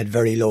had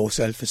very low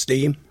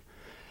self-esteem.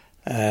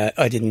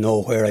 I didn't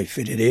know where I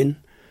fitted in.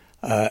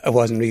 I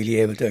wasn't really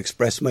able to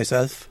express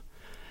myself,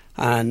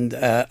 and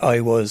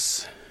I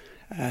was,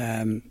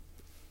 I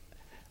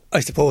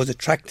suppose,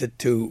 attracted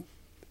to,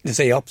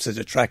 say, opposite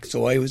attract.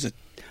 So I was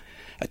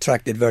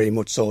attracted very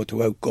much so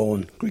to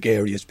outgoing,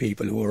 gregarious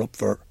people who were up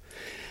for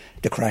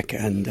the crack,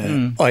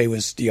 and I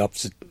was the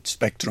opposite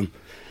spectrum.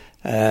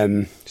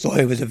 So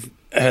I was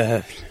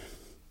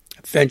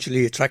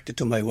eventually attracted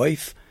to my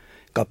wife,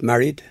 got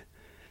married.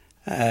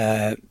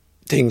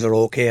 Things are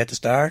okay at the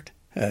start,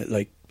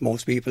 like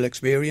most people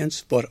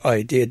experience, but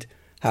I did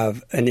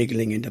have a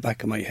niggling in the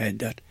back of my head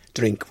that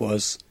drink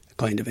was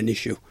kind of an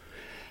issue.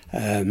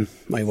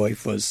 My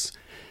wife was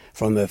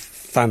from a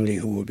family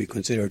who would be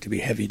considered to be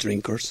heavy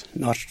drinkers,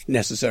 not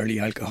necessarily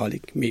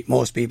alcoholic.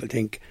 Most people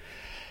think,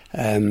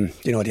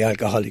 the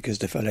alcoholic is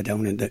the fella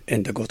down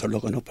in the gutter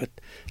looking up at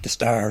the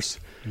stars.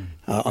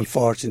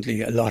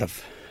 Unfortunately,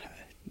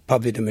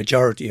 probably the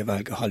majority of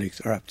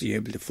alcoholics are actually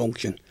able to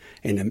function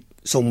in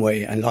some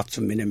way, and lots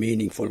of them in a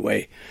meaningful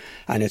way,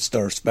 and it's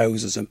their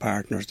spouses and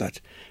partners that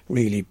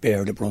really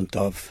bear the brunt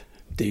of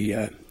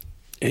their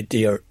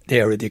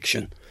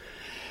addiction.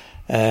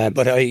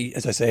 But I,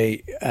 as I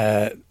say,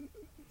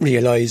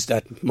 realised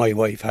that my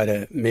wife had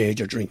a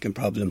major drinking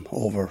problem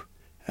over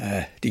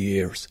the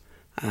years,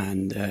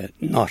 and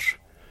not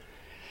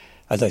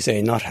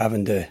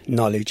having the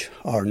knowledge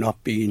or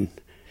not being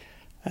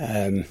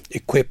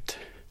equipped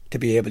to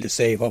be able to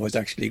say what was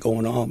actually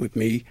going on with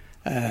me.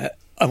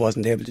 I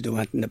wasn't able to do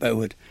anything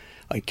about it.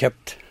 I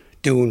kept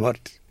doing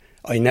what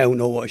I now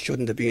know I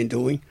shouldn't have been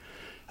doing.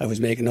 I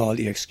was making all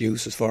the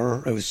excuses for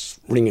her. I was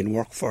ringing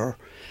work for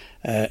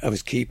her. I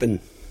was keeping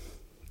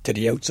to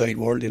the outside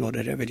world,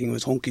 that everything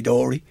was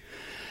hunky-dory.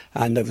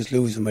 And I was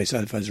losing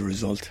myself as a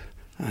result.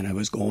 And I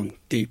was going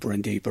deeper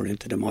and deeper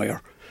into the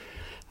mire.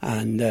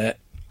 And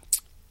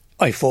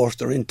I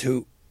forced her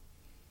into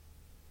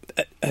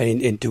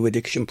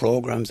addiction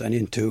programs and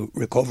into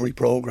recovery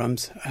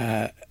programs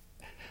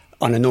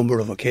on a number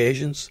of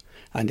occasions,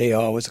 and they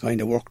always kind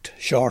of worked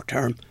short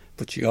term,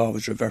 but she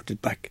always reverted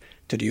back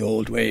to the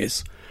old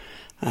ways.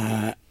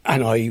 And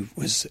I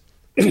was,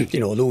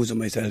 losing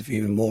myself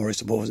even more, I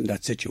suppose, in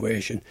that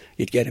situation.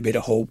 You'd get a bit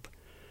of hope.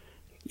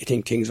 You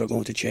think things are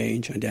going to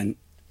change, and then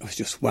I was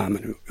just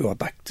whamming. We were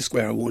back to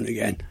square one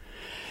again.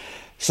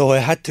 So I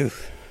had to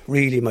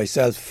really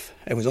myself,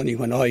 it was only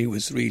when I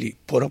was really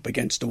put up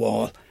against the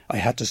wall, I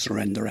had to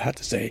surrender, I had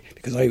to say,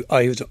 because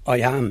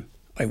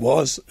I I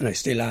was, and I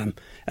still am,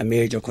 a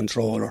major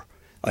controller.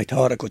 I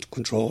thought I could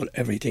control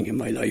everything in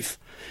my life,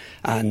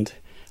 and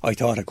I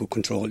thought I could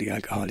control the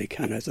alcoholic,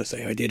 and as I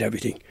say, I did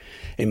everything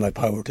in my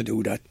power to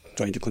do that,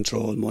 trying to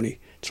control money,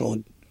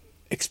 throwing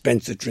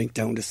expensive drink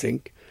down the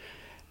sink,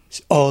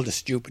 all the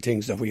stupid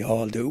things that we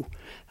all do,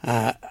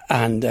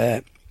 and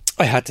I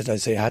had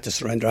to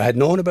surrender. I had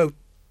known about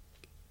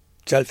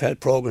self-help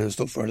programs and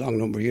stuff for a long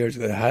number of years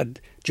ago. I had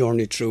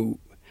journeyed through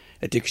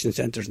addiction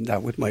centres and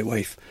that with my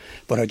wife,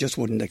 but I just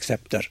wouldn't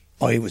accept that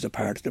I was a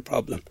part of the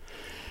problem.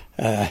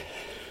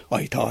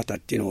 I thought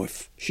that,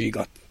 if she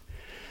got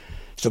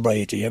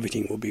sobriety,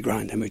 everything would be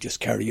grand and we'd just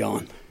carry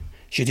on.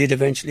 She did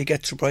eventually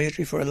get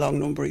sobriety for a long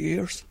number of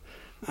years,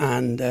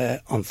 and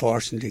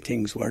unfortunately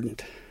things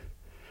weren't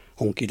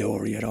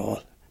hunky-dory at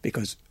all,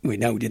 because we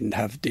now didn't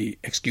have the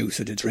excuse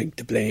of the drink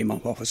to blame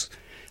on what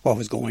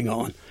was going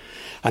on.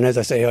 And as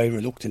I say, I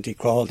reluctantly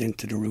crawled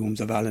into the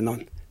rooms of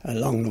Al-Anon a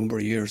long number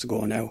of years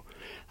ago now,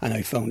 and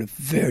I found it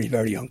very,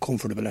 very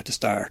uncomfortable at the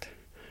start.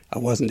 I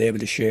wasn't able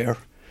to share.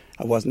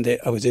 I was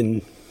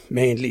in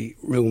mainly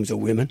rooms of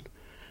women,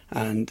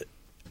 and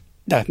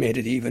that made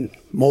it even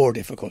more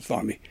difficult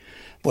for me.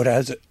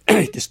 But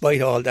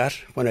despite all that,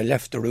 when I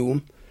left the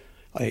room,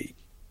 I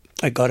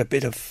got a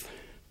bit of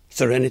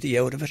serenity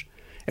out of it.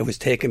 It was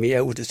taking me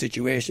out of the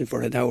situation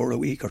for an hour a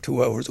week or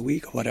 2 hours a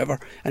week or whatever,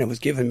 and it was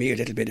giving me a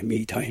little bit of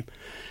me time.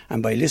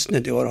 And by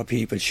listening to other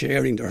people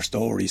sharing their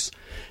stories,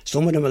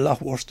 some of them a lot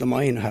worse than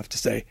mine, I have to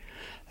say,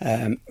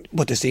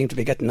 but they seemed to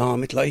be getting on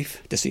with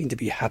life. They seemed to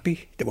be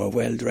happy. They were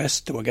well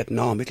dressed. They were getting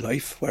on with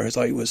life, whereas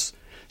I was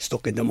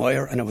stuck in the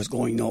mire and I was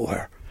going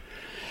nowhere.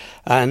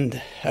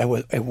 And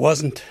it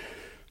wasn't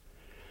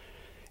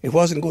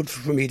good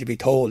for me to be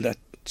told that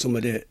some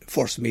of the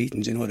first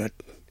meetings, that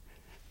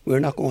we're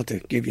not going to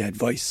give you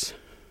advice.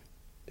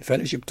 The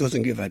fellowship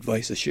doesn't give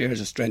advice. It shares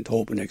a strength,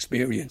 hope and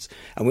experience.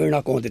 And we're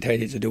not going to tell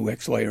you to do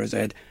X, Y or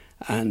Z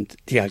and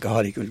the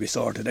alcoholic will be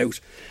sorted out.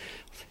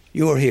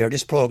 You're here,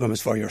 this programme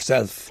is for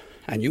yourself,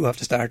 and you have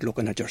to start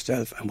looking at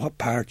yourself and what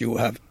part you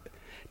have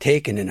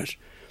taken in it.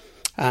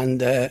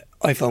 And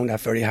I found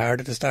that very hard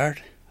at the start,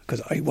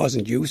 because I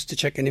wasn't used to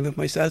checking in with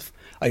myself.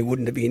 I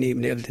wouldn't have been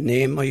even able to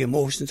name my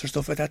emotions or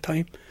stuff at that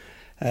time.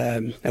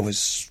 I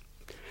was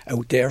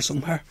out there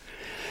somewhere.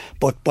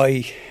 But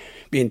by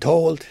being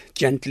told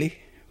gently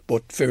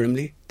but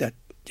firmly that,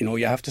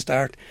 you have to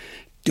start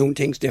doing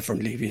things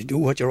differently. If you do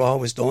what you're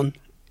always done,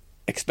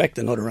 expect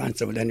another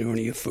answer, well then you're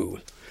only a fool.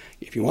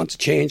 If you want to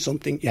change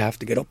something, you have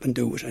to get up and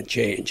do it and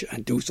change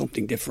and do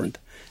something different,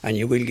 and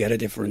you will get a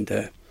different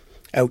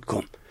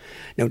outcome.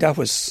 Now that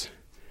was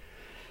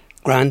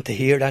grand to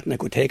hear that, and I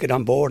could take it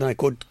on board and I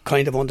could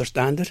kind of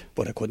understand it,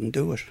 but I couldn't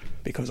do it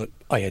because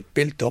I had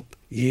built up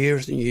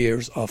years and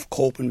years of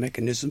coping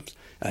mechanisms.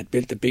 I had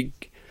built a big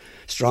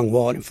strong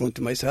wall in front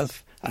of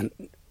myself, and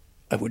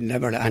I would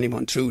never let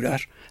anyone through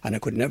that, and I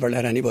could never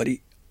let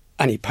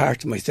any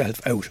part of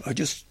myself out.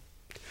 It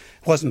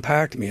wasn't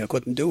part of me. I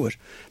couldn't do it.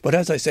 But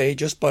as I say,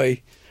 just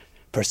by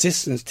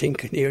persistence,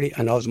 thinking nearly,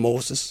 and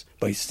osmosis,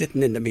 by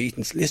sitting in the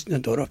meetings,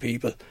 listening to other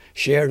people,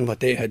 sharing what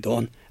they had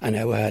done and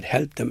how I had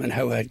helped them and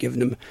how I had given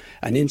them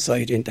an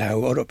insight into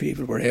how other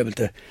people were able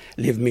to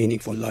live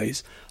meaningful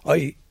lives,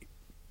 I,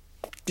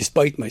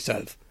 despite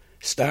myself,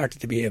 started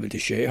to be able to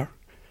share.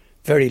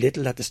 Very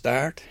little at the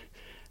start,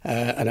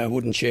 and I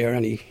wouldn't share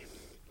any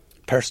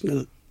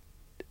personal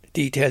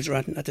details or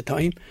anything at the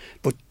time,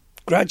 but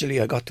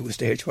gradually I got to a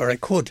stage where I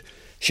could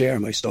share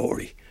my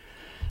story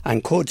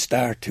and could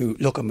start to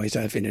look at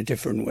myself in a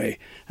different way.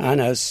 And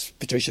as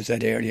Patricia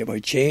said earlier, by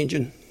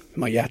changing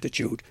my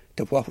attitude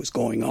to what was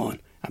going on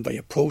and by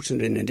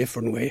approaching it in a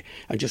different way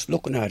and just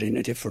looking at it in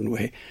a different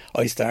way,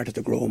 I started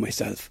to grow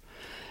myself.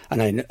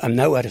 And I'm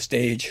now at a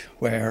stage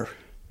where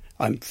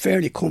I'm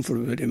fairly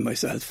comfortable within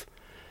myself.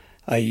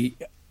 I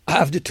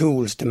have the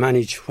tools to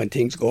manage when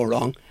things go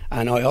wrong,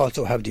 and I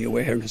also have the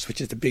awareness, which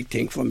is the big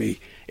thing for me.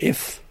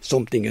 If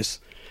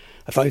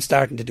I'm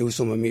starting to do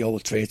some of my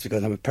old traits,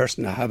 because I'm a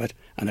person of habit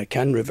and I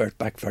can revert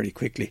back very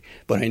quickly,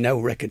 but I now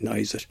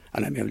recognise it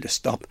and I'm able to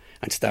stop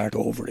and start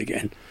over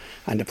again.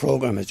 And the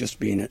programme has just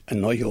been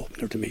an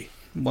eye-opener to me.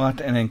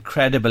 What an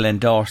incredible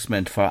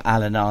endorsement for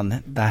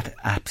Al-Anon that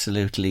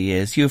absolutely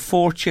is. You have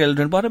 4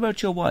 children. What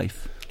about your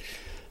wife?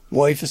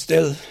 Wife is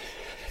still,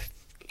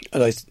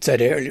 as I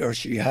said earlier,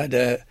 she had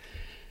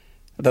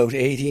about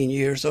 18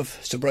 years of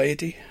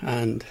sobriety,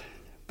 and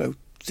about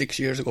 6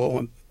 years ago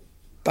went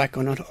back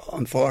on it,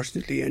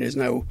 unfortunately, and is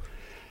now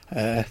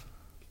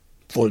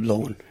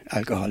full-blown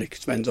alcoholic.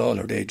 Spends all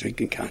her day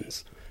drinking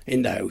cans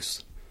in the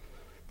house.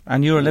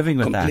 And you're living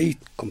with that?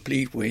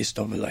 Complete waste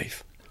of a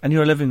life. And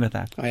you're living with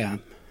that? I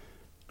am.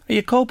 Are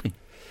you coping?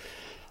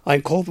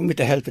 I'm coping with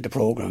the help of the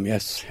programme,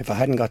 yes. If I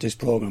hadn't got this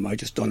programme, I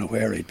just don't know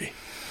where I'd be.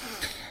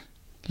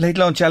 Late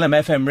Lunch,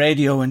 LMFM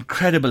Radio,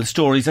 incredible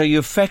stories. Are you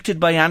affected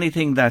by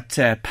anything that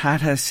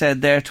Pat has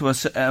said there to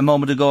us a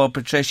moment ago?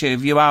 Patricia,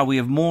 if you are, we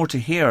have more to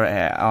hear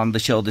on the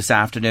show this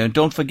afternoon.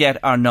 Don't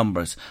forget our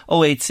numbers,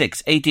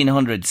 086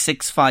 1800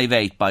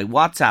 658 by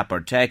WhatsApp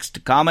or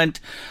text, comment,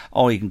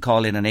 or you can call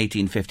in on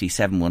 1850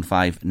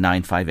 715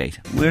 958.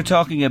 We're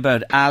talking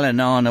about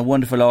Al-Anon, a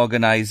wonderful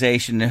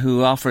organisation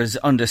who offers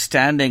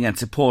understanding and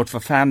support for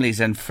families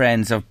and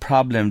friends of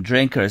problem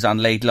drinkers on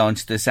Late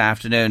Lunch this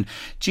afternoon.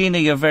 Gina,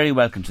 you're very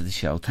welcome to the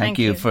show. Thank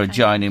you for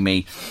joining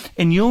me.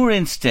 In your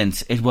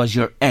instance, it was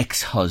your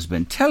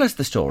ex-husband. Tell us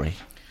the story.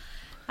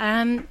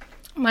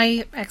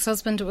 My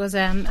ex-husband was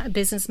a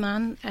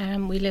businessman.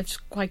 We lived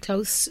quite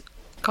close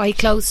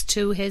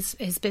to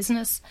his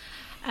business.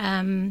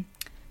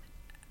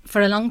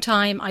 For a long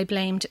time, I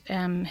blamed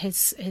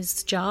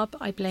his job.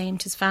 I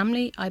blamed his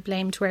family. I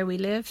blamed where we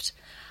lived,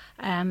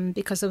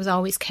 because there was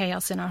always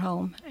chaos in our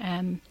home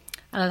and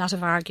a lot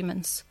of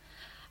arguments.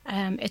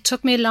 It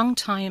took me a long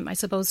time, I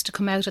suppose, to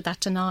come out of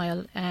that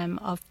denial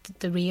of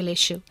the real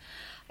issue.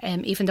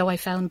 Even though I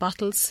found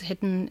bottles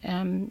hidden,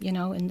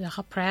 in the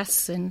hot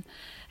press, in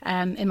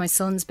my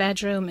son's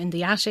bedroom, in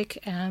the attic,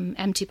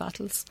 empty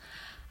bottles.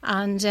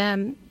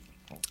 And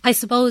I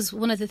suppose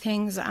one of the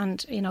things,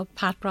 and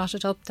Pat brought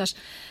it up, that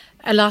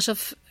a lot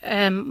of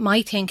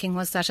my thinking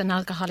was that an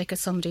alcoholic is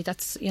somebody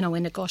that's in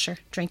a gutter,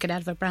 drinking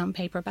out of a brown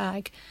paper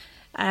bag.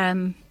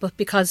 But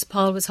because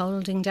Paul was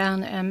holding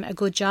down a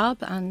good job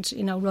and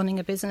running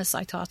a business,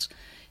 I thought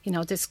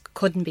this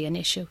couldn't be an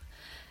issue.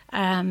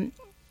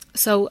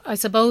 So I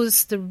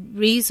suppose the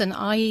reason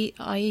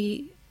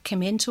I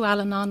came into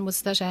Al-Anon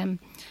was that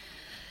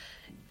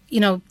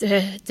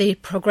the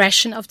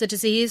progression of the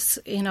disease,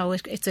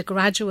 it's a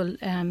gradual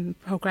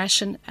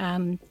progression.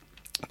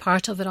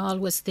 Part of it all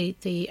was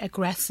the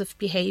aggressive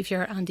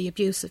behaviour and the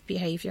abusive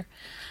behaviour.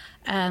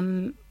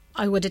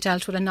 I would have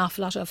dealt with an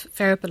awful lot of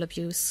verbal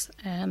abuse,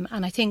 and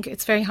I think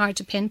it's very hard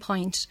to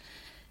pinpoint,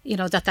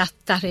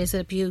 that is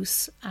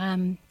abuse.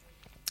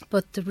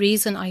 But the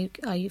reason I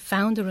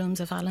found the rooms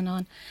of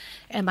Al-Anon,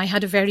 I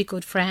had a very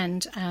good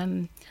friend.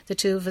 The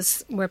two of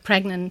us were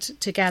pregnant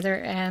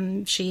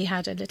together. She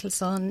had a little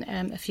son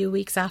a few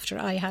weeks after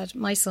I had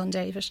my son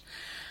David,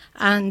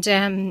 and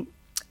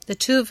the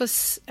two of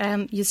us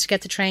used to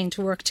get the train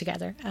to work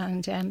together.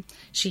 And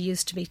she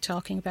used to be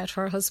talking about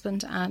her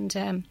husband,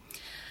 and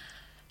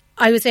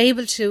I was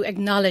able to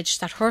acknowledge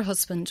that her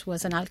husband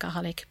was an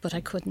alcoholic, but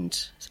I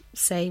couldn't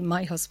say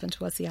my husband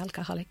was the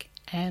alcoholic.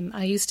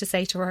 I used to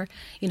say to her,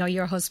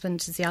 your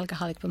husband is the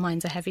alcoholic, but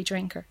mine's a heavy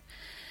drinker.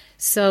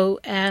 So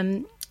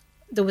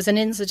there was an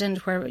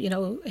incident where,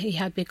 he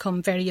had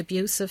become very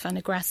abusive and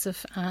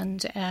aggressive,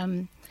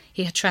 and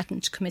he had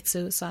threatened to commit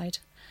suicide.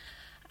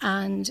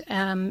 And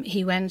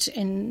he went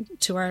in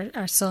to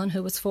our son,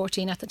 who was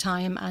 14 at the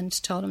time,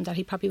 and told him that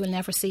he probably will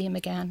never see him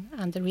again.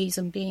 And the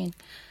reason being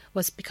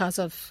was because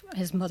of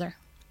his mother.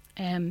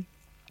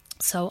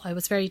 So I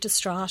was very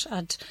distraught,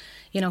 and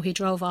he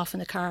drove off in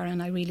the car,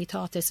 and I really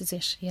thought, this is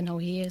it.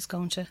 He is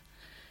going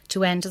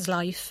to end his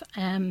life.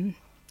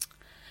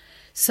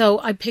 So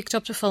I picked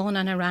up the phone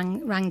and I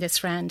rang this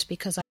friend,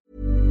 because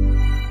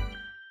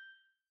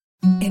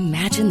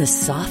Imagine the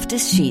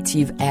softest sheets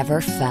you've ever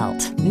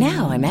felt.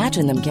 Now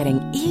imagine them getting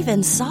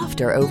even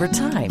softer over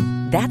time.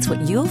 That's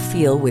what you'll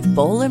feel with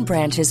Boll &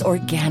 Branch's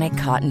organic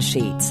cotton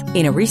sheets.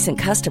 In a recent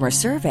customer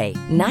survey,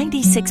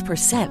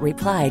 96%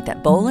 replied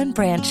that Boll &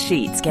 Branch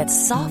sheets get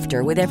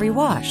softer with every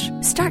wash.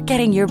 Start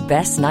getting your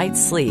best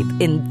night's sleep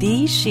in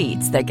these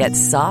sheets that get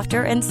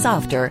softer and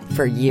softer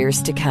for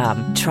years to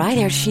come. Try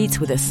their sheets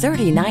with a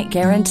 30-night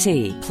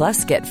guarantee.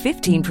 Plus, get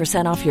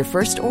 15% off your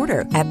first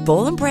order at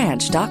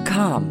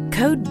bollandbranch.com.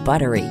 Code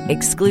BUTTERY.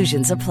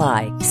 Exclusions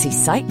apply. See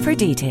site for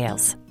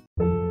details.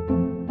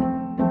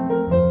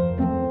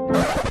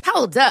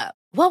 Hold up.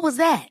 What was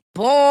that?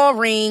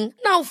 Boring.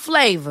 No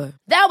flavor.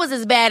 That was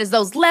as bad as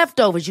those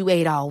leftovers you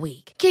ate all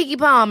week. Keke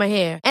Palmer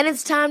here, and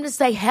it's time to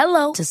say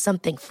hello to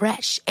something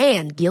fresh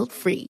and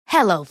guilt-free.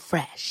 Hello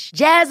Fresh.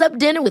 Jazz up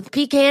dinner with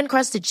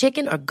pecan-crusted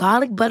chicken or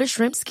garlic butter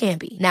shrimp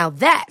scampi. Now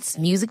that's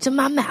music to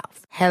my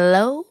mouth.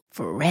 Hello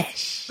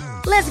Fresh.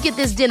 Let's get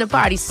this dinner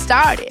party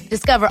started.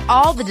 Discover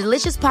all the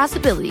delicious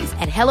possibilities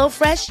at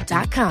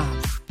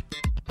HelloFresh.com.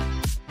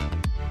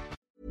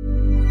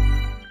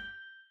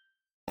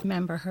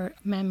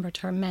 Remembered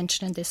her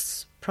mentioning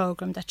this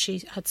programme that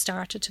she had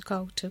started to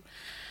go to.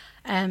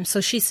 So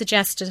she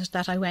suggested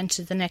that I went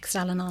to the next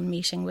Al-Anon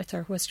meeting with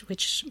her,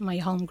 which my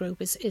home group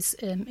is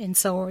in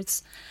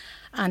Swords.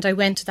 And I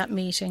went to that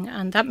meeting,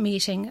 and that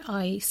meeting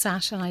I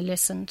sat and I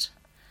listened,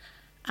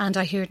 and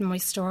I heard my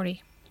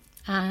story.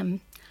 And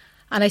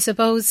I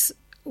suppose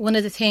one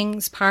of the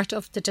things, part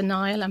of the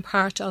denial and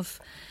part of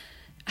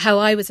how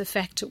I was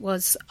affected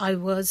was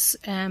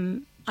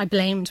I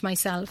blamed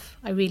myself.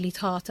 I really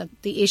thought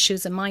that the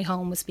issues in my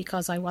home was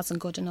because I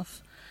wasn't good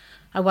enough.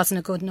 I wasn't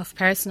a good enough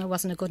person. I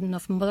wasn't a good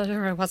enough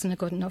mother. I wasn't a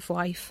good enough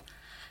wife.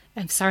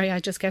 I'm sorry,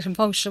 I just get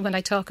emotional when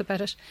I talk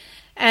about it.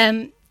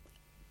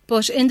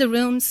 But in the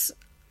rooms,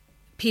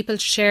 people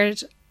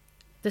shared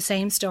the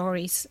same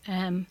stories.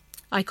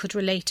 I could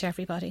relate to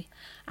everybody.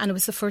 And it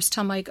was the first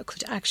time I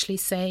could actually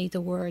say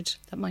the word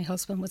that my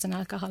husband was an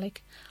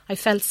alcoholic. I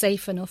felt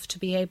safe enough to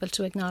be able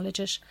to acknowledge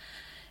it.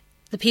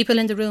 The people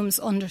in the rooms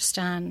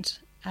understand.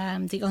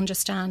 They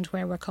understand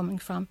where we're coming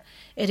from.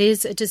 It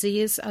is a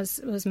disease, as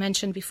was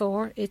mentioned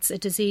before. It's a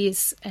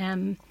disease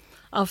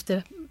of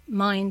the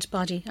mind,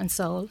 body and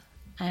soul.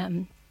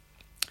 And,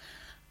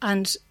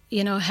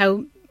 you know,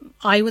 how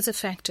I was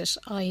affected.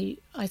 I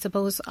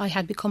suppose I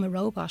had become a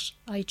robot.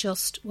 I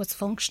just was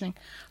functioning.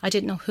 I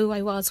didn't know who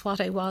I was, what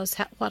I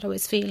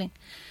was feeling.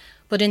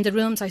 But in the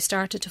rooms I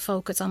started to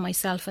focus on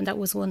myself, and that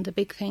was one of the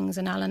big things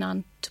in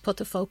Al-Anon, to put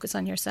the focus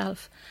on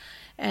yourself.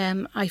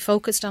 I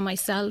focused on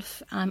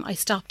myself. I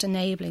stopped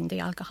enabling the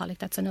alcoholic.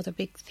 That's another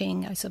big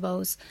thing, I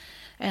suppose.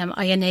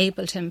 I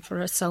enabled him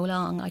for so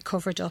long. I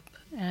covered up.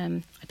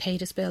 I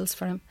paid his bills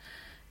for him.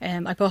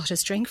 I bought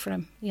his drink for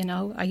him. You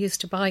know, I used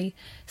to buy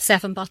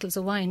 7 bottles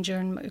of wine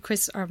during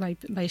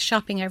my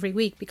shopping every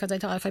week, because I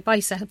thought if I buy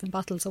 7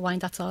 bottles of wine,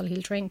 that's all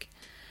he'll drink.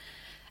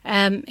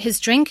 His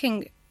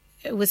drinking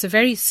was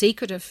very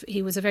secretive.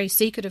 He was a very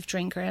secretive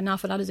drinker. An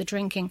awful lot of the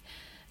drinking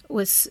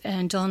was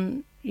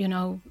done, you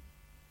know.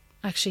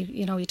 Actually,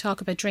 you know, you talk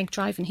about drink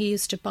driving. He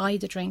used to buy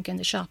the drink in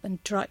the shop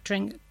and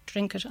drink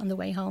it on the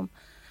way home.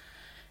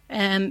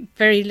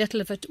 Very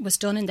little of it was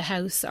done in the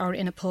house or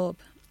in a pub.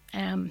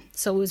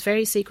 So it was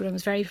very secret. It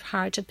was very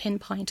hard to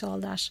pinpoint all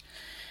that.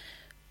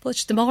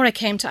 But the more I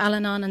came to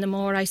Al-Anon and the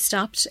more I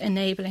stopped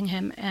enabling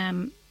him,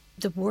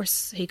 the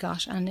worse he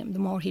got and the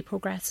more he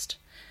progressed.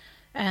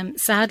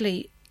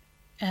 Sadly,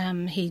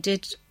 he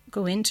did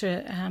go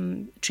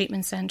into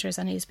treatment centres,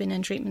 and he's been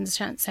in treatment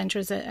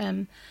centres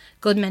a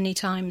good many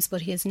times,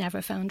 but he has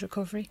never found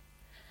recovery.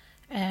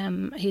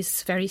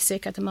 He's very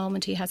sick at the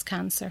moment. He has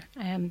cancer.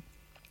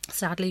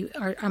 Sadly,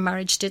 our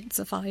marriage didn't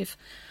survive.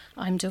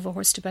 I'm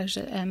divorced about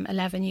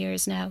 11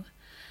 years now.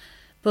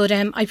 But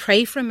I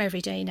pray for him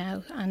every day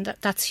now, and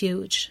that's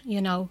huge,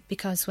 you know,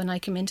 because when I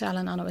came into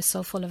Al-Anon, I was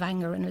so full of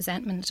anger and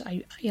resentment.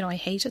 I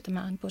hated the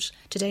man, but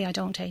today I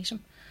don't hate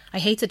him. I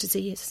hate the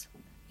disease.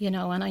 You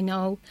know, and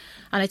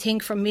I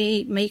think for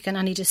me, making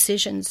any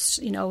decisions,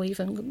 you know,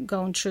 even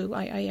going through,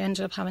 I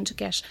ended up having to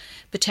get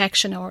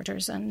protection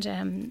orders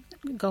and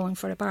going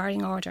for a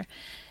barring order.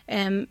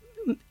 You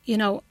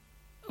know,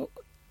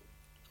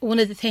 one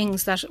of the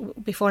things that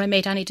before I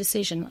made any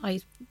decision,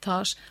 I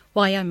thought,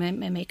 why am I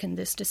making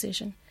this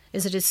decision?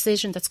 Is it a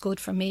decision that's good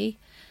for me?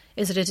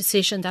 Is it a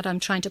decision that I'm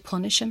trying to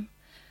punish him?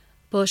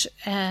 But,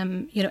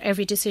 you know,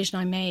 every decision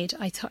I made,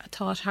 I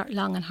thought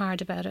long and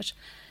hard about it.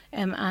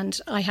 And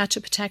I had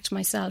to protect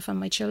myself and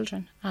my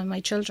children. And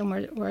my children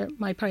were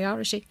my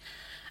priority.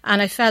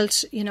 And I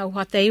felt, you know,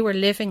 what they were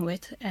living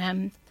with,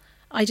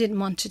 I didn't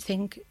want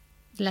to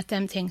let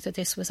them think that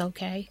this was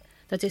okay,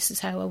 that this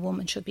is how a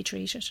woman should be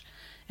treated,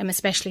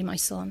 especially my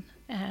son.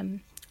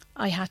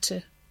 I had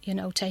to, you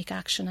know, take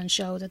action and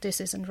show that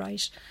this isn't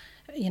right.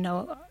 You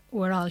know,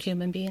 we're all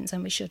human beings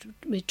and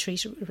we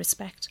treat with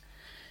respect.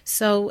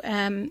 So,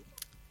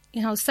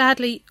 you know,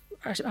 sadly,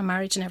 our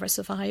marriage never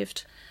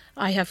survived.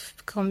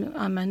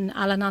 I'm in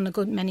Al-Anon a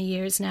good many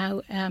years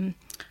now.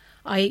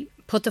 I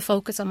put the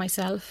focus on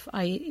myself.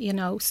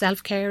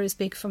 Self-care is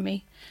big for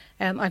me.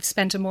 I've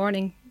spent a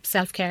morning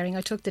self-caring.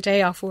 I took the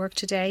day off work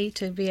today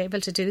to be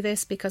able to do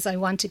this because I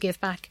want to give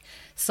back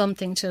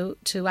something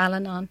to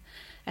Al-Anon,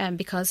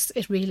 because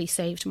it really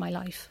saved my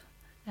life.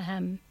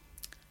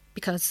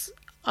 Because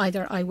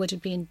either I would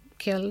have been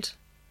killed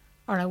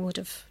or I would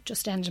have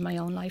just ended my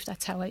own life.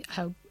 That's how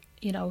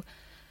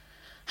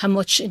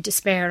much in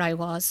despair I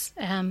was.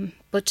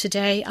 But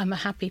today I'm a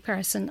happy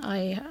person.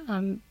 I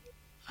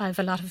have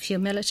a lot of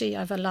humility. I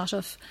have a lot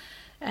of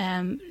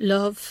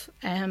love.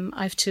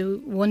 I have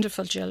 2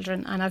 wonderful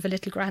children and I have a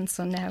little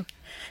grandson now.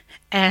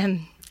 I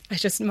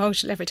just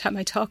emotional every time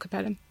I talk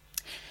about him.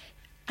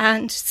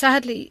 And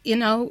sadly, you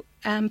know,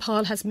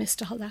 Paul has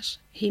missed all that.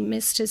 He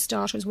missed his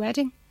daughter's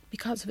wedding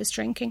because of his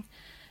drinking.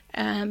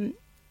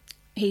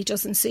 He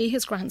doesn't see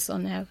his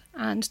grandson now,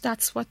 and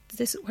that's where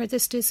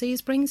this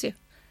disease brings you.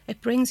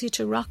 It brings you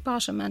to rock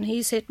bottom, and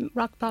he's hit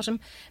rock bottom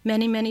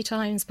many, many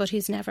times, but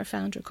he's never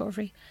found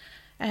recovery.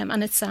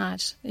 And it's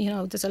sad. You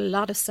know, there's a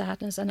lot of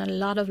sadness and a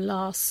lot of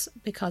loss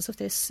because of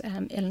this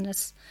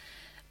illness.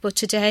 But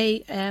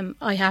today,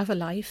 I have a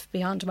life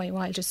beyond my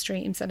wildest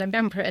dreams. And I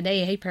remember an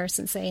AA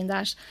person saying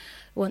that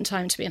one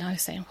time to me, and I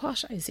was saying,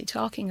 what is he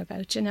talking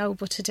about? You know,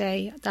 but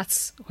today,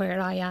 that's where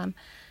I am.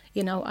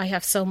 You know, I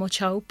have so much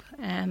hope.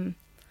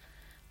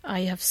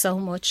 I have so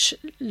much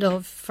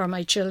love for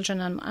my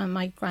children and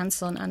my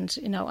grandson, and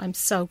you know, I'm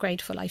so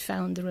grateful I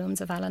found the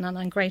rooms of Al-Anon.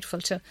 I'm grateful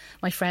to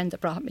my friend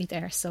that brought me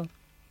there. So,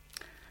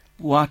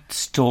 what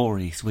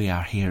stories we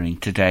are hearing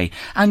today.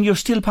 And you're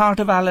still part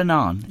of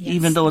Al-Anon, yes,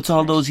 even though it's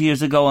all those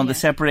years ago and the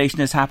separation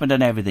has happened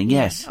and everything.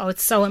 Yes. Oh,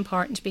 it's so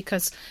important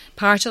because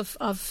part of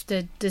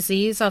the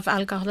disease of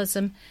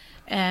alcoholism,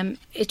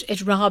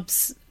 it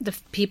robs the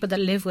people that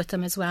live with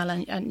them as well,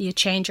 and you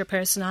change your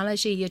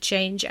personality, you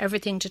change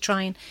everything to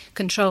try and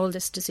control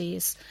this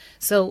disease.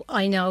 So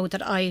I know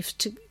that I have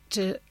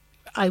to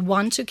I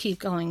want to keep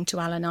going to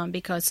Al-Anon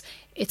because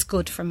it's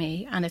good for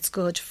me, and it's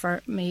good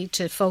for me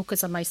to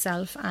focus on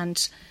myself,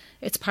 and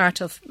it's part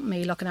of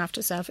me looking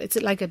after self. It's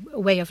like a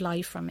way of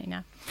life for me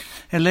now.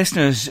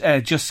 Listeners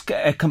just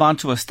come on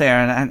to us there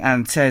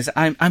and says,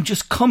 I'm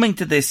just coming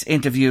to this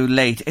interview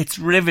late. It's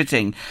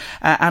riveting.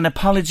 And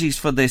apologies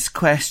for this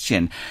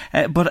question.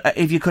 But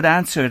if you could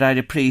answer it, I'd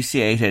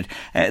appreciate it.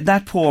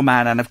 That poor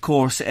man, and of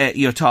course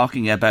you're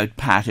talking about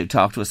Pat, who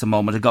talked to us a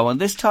moment ago, and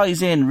this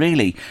ties in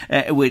really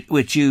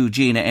with you,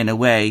 Gina, in a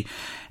way.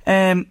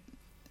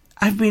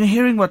 I've been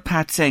hearing what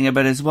Pat's saying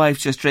about his wife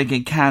just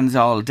drinking cans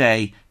all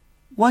day.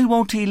 Why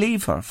won't he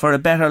leave her for a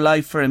better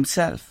life for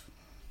himself?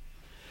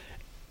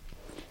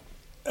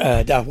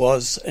 That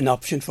was an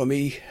option for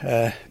me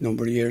a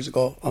number of years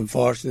ago.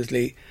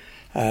 Unfortunately,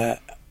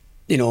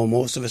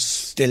 most of us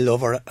still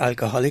love our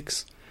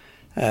alcoholics.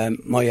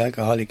 My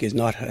alcoholic is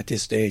not at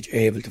this stage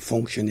able to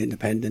function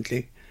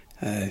independently.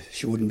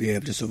 She wouldn't be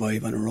able to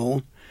survive on her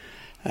own.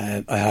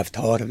 I have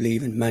thought of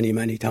leaving many,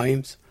 many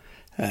times.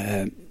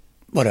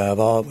 But I have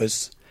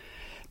always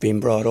been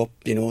brought up,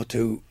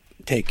 to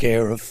take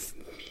care of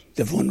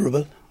the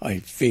vulnerable. I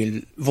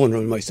feel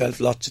vulnerable myself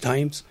lots of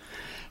times,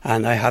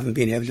 and I haven't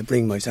been able to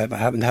bring myself, I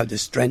haven't had the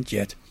strength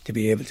yet to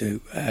be able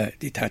to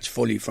detach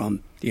fully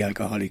from the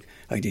alcoholic.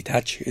 I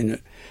detach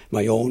in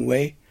my own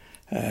way.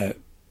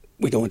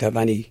 We don't have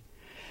any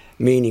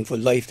meaningful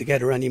life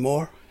together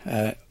anymore,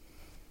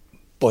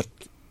 but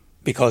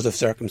because of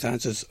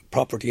circumstances,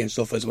 property and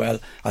stuff as well,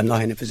 I'm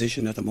not in a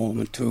position at the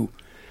moment to,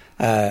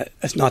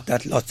 it's not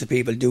that lots of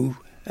people do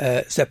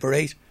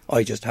separate,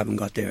 I just haven't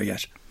got there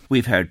yet.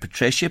 We've heard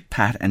Patricia,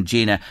 Pat and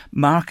Gina.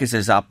 Marcus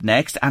is up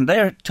next, and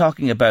they're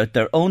talking about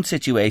their own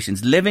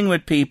situations, living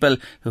with people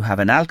who have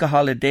an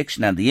alcohol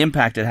addiction and the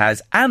impact it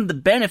has and the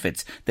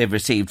benefits they've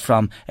received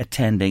from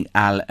attending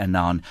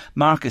Al-Anon.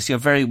 Marcus, you're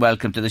very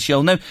welcome to the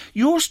show. Now,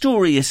 your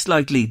story is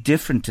slightly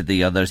different to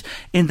the others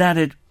in that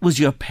it was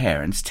your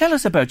parents. Tell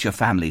us about your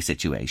family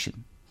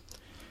situation.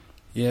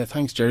 Yeah,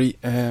 thanks, Jerry,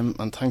 and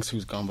thanks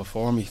who's gone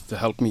before me to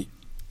help me.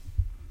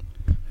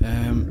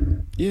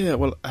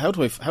 How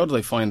did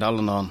I find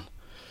Al-Anon?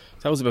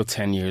 That was about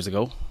 10 years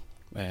ago.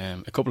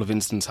 A couple of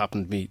incidents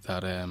happened to me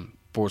that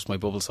burst my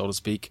bubble, so to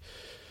speak.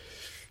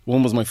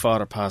 One was my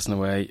father passing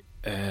away,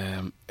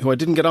 who I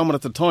didn't get on with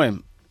at the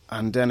time.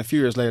 And then a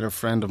few years later, a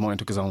friend of mine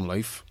took his own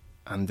life.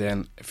 And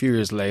then a few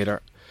years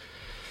later,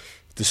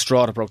 the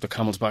straw that broke the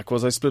camel's back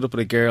was I split up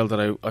with a girl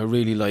that I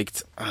really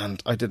liked,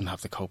 and I didn't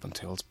have the coping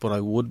tools. But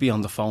I would be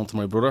on the phone to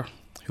my brother,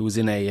 who was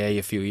in AA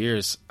a few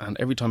years, and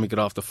every time I got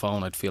off the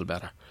phone, I'd feel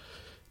better.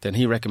 Then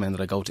he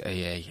recommended I go to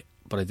AA,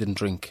 but I didn't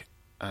drink,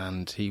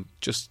 and he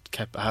just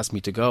kept asking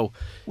me to go.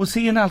 Was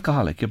he an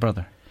alcoholic, your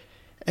brother?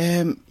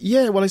 I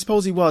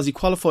suppose he was. He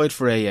qualified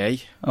for AA.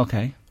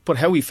 Okay. But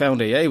how he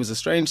found AA was a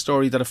strange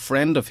story that a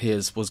friend of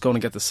his was going to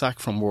get the sack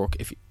from work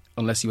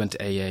unless he went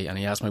to AA, and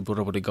he asked my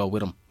brother would he go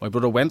with him. My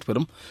brother went with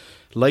him,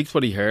 liked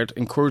what he heard,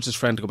 encouraged his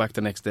friend to go back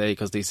the next day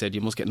because they said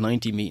you must get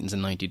 90 meetings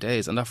in 90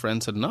 days. And that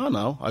friend said,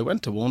 no, I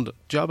went to one. The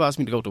job asked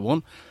me to go to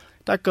one.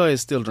 That guy is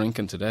still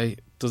drinking today,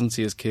 doesn't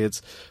see his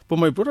kids. But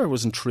my brother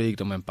was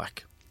intrigued and went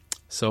back.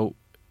 So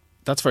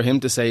that's for him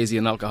to say, is he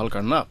an alcoholic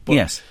or not? But,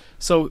 yes.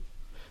 So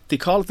they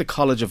call it the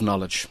College of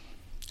Knowledge.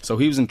 So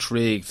he was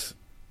intrigued.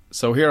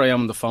 So here I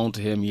am on the phone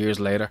to him years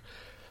later,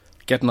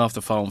 getting off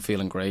the phone,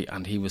 feeling great,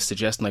 and he was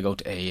suggesting I go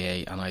to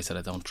AA, and I said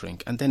I don't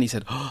drink. And then he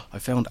said, I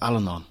found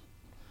Al-Anon.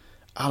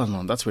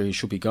 Al-Anon, that's where you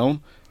should be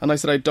going. And I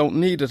said, I don't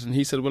need it. And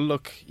he said, well,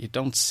 look, you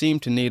don't seem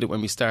to need it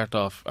when we start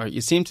off, or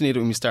you seem to need it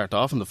when we start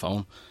off on the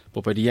phone,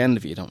 but by the end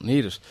of it, you don't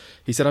need it.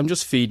 He said, I'm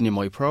just feeding you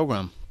my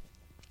program.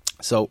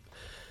 So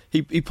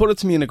he put it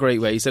to me in a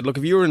great way. He said, look,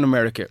 if you were in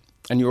America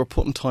and you were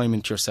putting time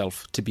into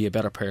yourself to be a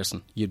better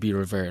person, you'd be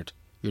revered.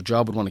 Your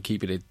job would want to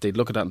keep you. They'd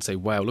look at that and say,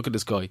 wow, look at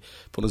this guy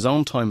put his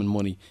own time and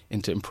money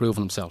into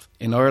improving himself.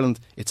 In Ireland,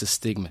 it's a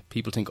stigma.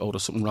 People think,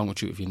 there's something wrong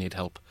with you if you need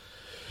help.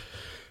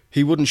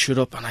 He wouldn't shut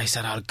up, and I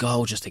said, I'll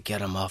go just to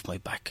get him off my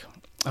back.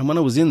 And when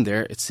I was in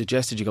there, it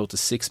suggested you go to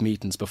 6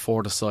 meetings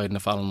before deciding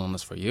if Al-Anon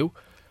is for you.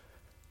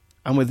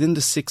 And within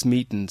the 6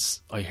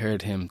 meetings, I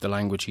heard him, the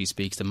language he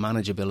speaks, the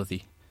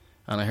manageability.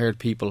 And I heard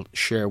people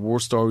share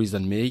worse stories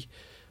than me.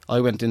 I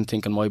went in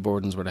thinking my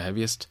burdens were the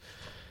heaviest.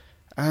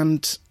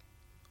 And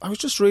I was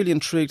just really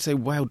intrigued to say,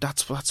 wow,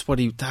 that's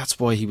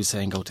why he was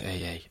saying go to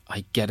AA.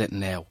 I get it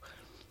now.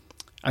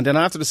 And then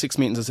after the 6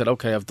 meetings, I said,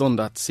 okay, I've done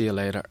that, see you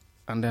later.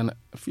 And then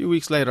a few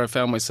weeks later, I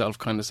found myself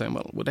kind of saying,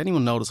 well, would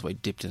anyone notice if I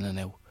dipped in and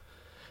out?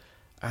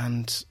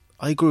 And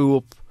I grew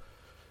up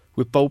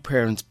with both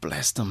parents,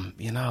 bless them,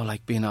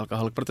 like being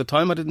alcoholic. But at the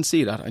time, I didn't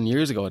see that. And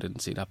years ago, I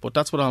didn't see that. But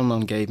that's what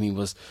Al-Anon gave me,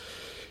 was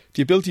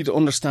the ability to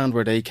understand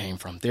where they came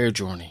from, their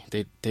journey.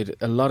 They had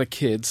a lot of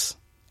kids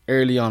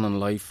early on in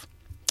life.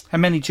 How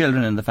many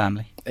children in the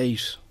family?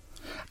 8.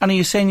 And are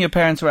you saying your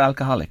parents were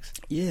alcoholics?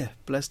 Yeah,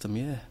 bless them,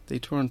 yeah. They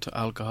turned to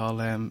alcohol.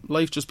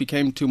 Life just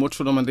became too much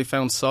for them and they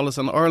found solace.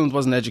 And Ireland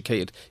wasn't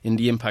educated in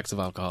the impacts of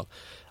alcohol.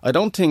 I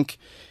don't think,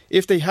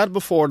 if they had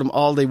before them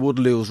all they would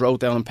lose,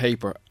 wrote down on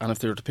paper, and if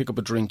they were to pick up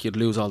a drink, you'd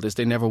lose all this,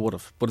 they never would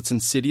have. But it's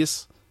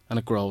insidious and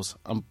it grows.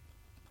 And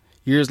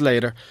years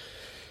later,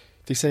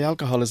 they say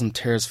alcoholism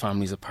tears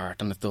families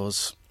apart, and it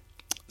does.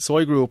 So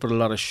I grew up with a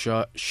lot of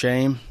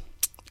shame,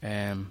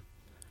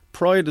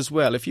 pride as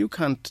well. If you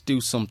can't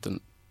do something,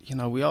 you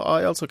know,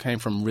 I also came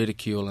from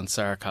ridicule and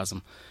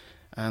sarcasm,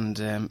 and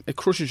it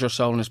crushes your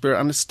soul and your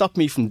spirit, and it stopped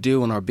me from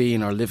doing or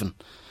being or living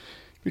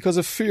because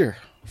of fear.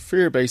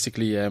 Fear,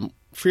 basically,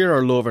 fear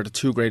or love are the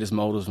two greatest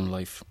motives in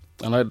life,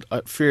 and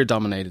fear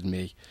dominated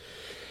me.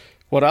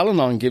 What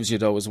Al-Anon gives you,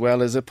 though, as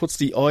well, is it puts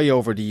the I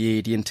over the E,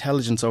 the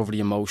intelligence over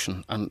the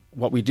emotion. And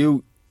what we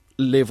do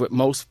live with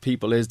most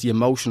people is the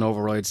emotion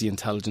overrides the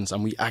intelligence,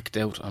 and we act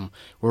out, and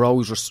we're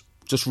always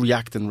just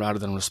reacting rather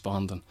than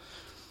responding.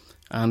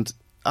 And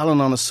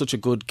Al-Anon is such a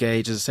good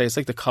gauge. As I say, it's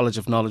like the College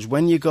of Knowledge.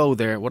 When you go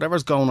there,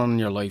 whatever's going on in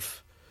your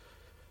life,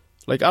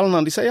 like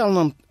Al-Anon, they say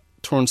Al-Anon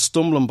turns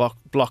stumbling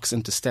blocks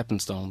into stepping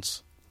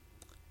stones.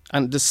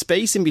 And the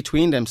space in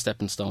between them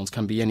stepping stones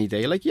can be any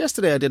day. Like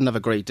yesterday, I didn't have a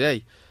great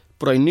day,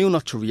 but I knew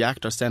not to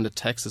react or send a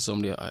text to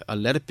somebody. I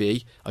let it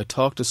be. I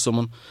talked to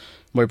someone,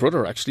 my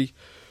brother actually,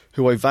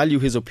 who I value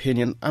his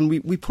opinion, and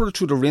we put it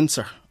through the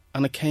rinser,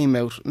 and it came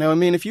out. Now, I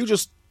mean, if you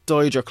just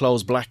dyed your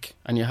clothes black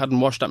and you hadn't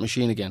washed that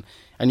machine again,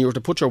 and you were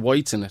to put your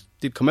whites in it,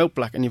 they'd come out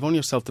black, and you've only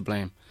yourself to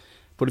blame.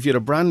 But if you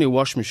had a brand new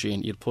wash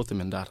machine, you'd put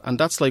them in that. And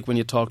that's like when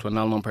you talk to an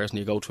Al-Anon person,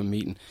 you go to a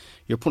meeting,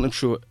 you're putting them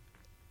through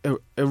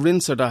a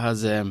rinser that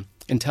has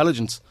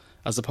intelligence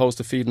as opposed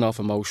to feeding off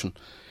emotion.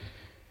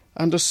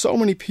 And there's so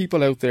many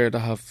people out there that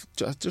have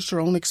just their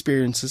own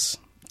experiences,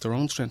 their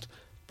own strength,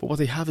 but what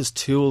they have is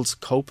tools,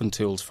 coping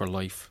tools for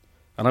life.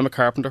 And I'm a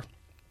carpenter,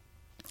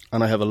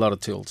 and I have a lot of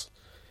tools.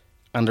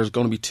 And there's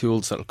going to be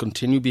tools that will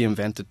continue to be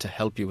invented to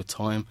help you with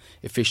time,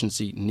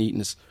 efficiency,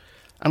 neatness.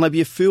 And I'd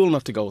be a fool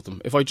not to go with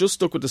them. If I just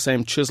stuck with the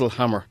same chisel,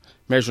 hammer,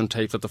 measuring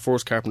tape that the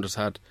first carpenters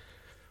had,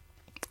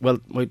 well,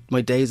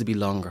 my days would be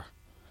longer,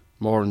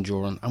 more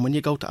enduring. And when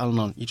you go to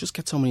Al-Anon, you just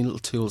get so many little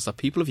tools that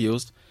people have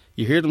used.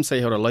 You hear them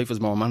say how their life is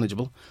more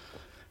manageable,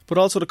 but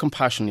also the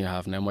compassion you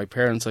have. Now, my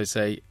parents, I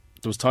say,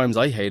 there was times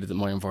I hated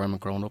my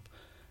environment growing up,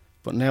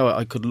 but now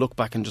I could look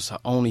back and just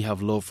only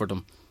have love for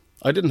them.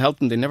 I didn't help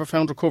them. They never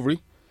found recovery,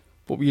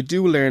 but you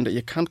do learn that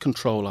you can't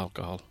control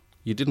alcohol.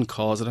 You didn't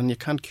cause it, and you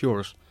can't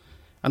cure it.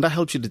 And that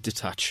helps you to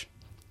detach.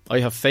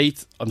 I have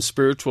faith. I'm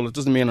spiritual. It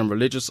doesn't mean I'm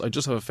religious. I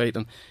just have a faith.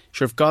 And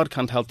sure, if God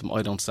can't help them,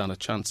 I don't stand a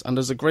chance. And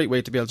there's a great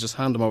way to be able to just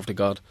hand them over to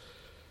God.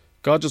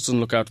 God just doesn't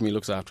look after me, he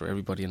looks after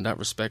everybody in that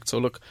respect. So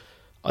look,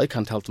 I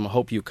can't help them. I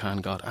hope you can,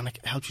 God. And it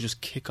helps you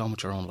just kick on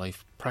with your own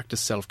life.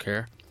 Practice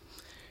self-care.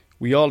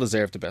 We all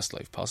deserve the best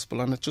life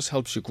possible, and it just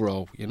helps you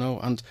grow, you know.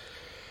 And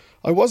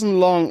I wasn't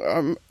long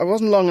in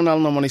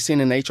Al-Anon when I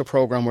seen a nature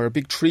programme where a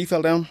big tree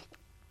fell down,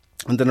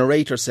 and the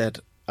narrator said,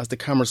 as the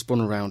camera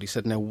spun around, he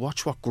said, now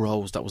watch what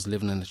grows that was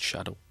living in its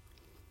shadow.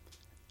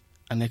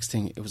 And next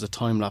thing, it was a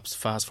time lapse,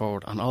 fast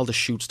forward, and all the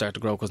shoots started to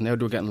grow because now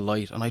they were getting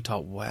light. And I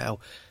thought, wow,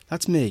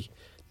 that's me.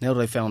 Now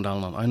that I found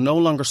Al-Anon, I'm no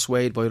longer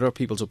swayed by other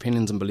people's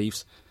opinions and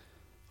beliefs.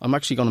 I'm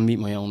actually going to meet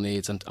my own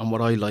needs and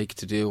what I like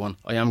to do, and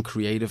I am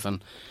creative,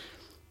 and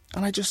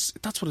I just,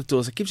 that's what it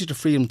does. It gives you the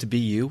freedom to be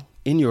you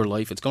in your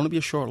life. It's going to be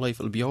a short life.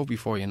 It'll be over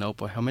before you know it,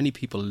 but how many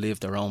people live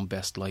their own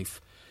best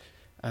life?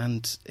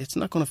 And it's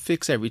not going to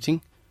fix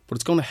everything, but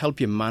it's going to help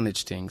you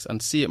manage things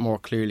and see it more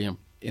clearly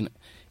in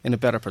a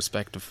better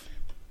perspective.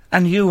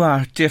 And you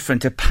are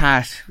different to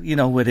Pat, you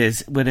know, with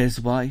his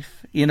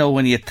wife. You know,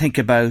 when you think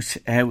about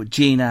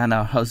Gina and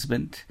her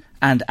husband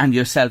and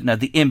yourself now,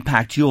 the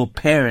impact your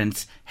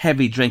parents'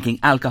 heavy drinking,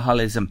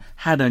 alcoholism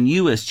had on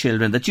you as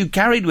children that you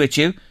carried with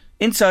you,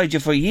 inside you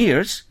for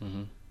years,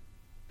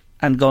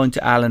 and going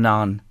to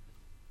Al-Anon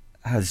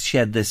has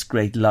shed this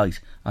great light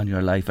on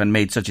your life and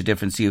made such a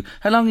difference to you.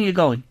 How long are you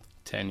going?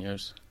 10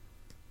 years.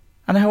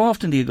 And how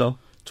often do you go?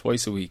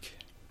 Twice a week.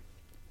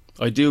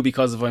 I do,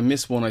 because if I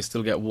miss one, I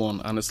still get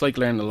one. And it's like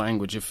learning a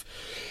language.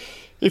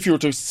 If you were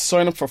to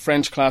sign up for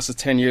French classes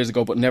 10 years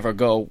ago but never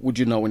go, would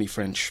you know any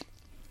French?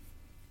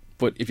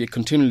 But if you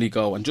continually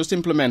go and just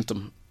implement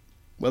them,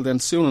 well then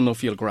soon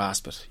enough you'll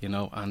grasp it, you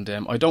know. And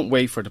I don't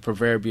wait for the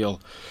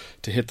proverbial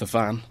to hit the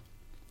fan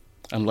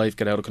and life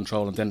get out of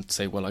control and then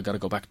say, well, I got to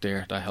go back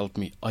there, that helped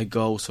me. I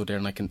go so there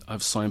and I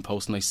have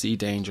signposts and I see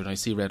danger and I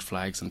see red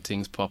flags and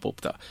things pop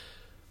up that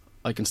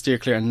I can steer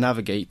clear and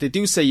navigate. They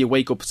do say you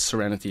wake up with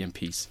serenity and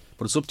peace,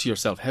 but it's up to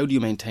yourself. How do you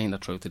maintain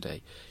that throughout the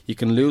day? You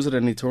can lose it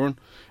at any turn,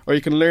 or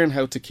you can learn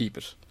how to keep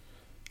it.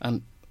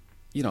 And,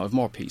 you know, I have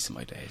more peace in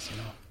my days, you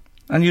know.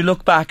 And you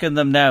look back at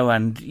them now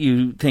and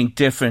you think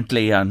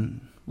differently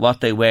on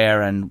what they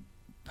were and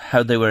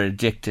how they were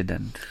addicted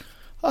and...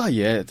 Oh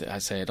yeah, I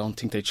say I don't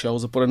think they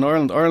chose it. But in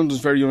Ireland was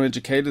very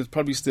uneducated. It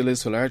probably still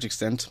is to a large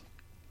extent.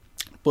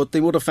 But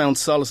they would have found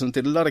solace, and they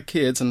had a lot of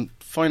kids and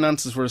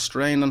finances were a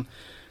strain. And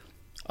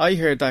I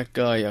heard that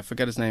guy, I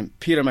forget his name,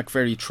 Peter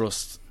McVerry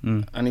Trust,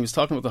 and he was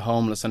talking about the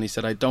homeless, and he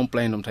said, I don't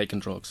blame them taking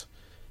drugs.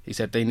 He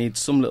said they need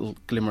some little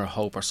glimmer of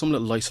hope or some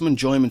little life, some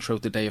enjoyment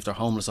throughout the day if they're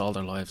homeless all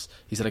their lives.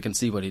 He said, I can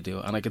see what they do,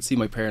 and I can see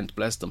my parents,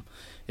 bless them.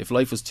 If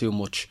life was too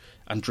much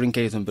and drink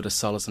gave them a bit of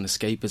solace and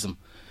escapism,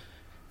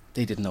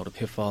 they didn't know the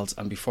pitfalls,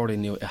 and before they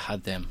knew it,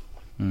 had them.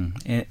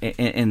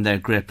 in their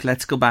grip.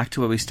 Let's go back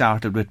to where we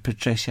started with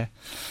Patricia.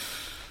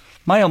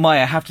 My oh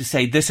my, I have to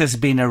say, this has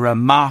been a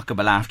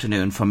remarkable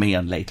afternoon for me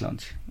on Late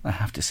Lunch, I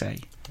have to say,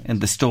 in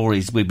the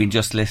stories we've been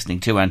just listening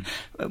to and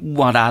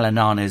what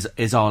Al-Anon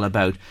is all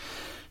about.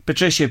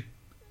 Patricia,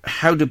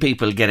 how do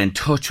people get in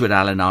touch with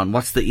Al-Anon?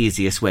 What's the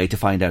easiest way to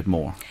find out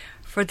more?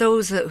 For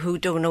those who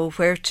don't know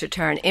where to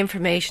turn,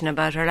 information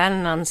about our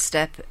Al-Anon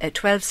Step, a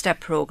 12-step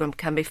programme,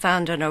 can be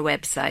found on our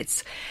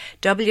websites,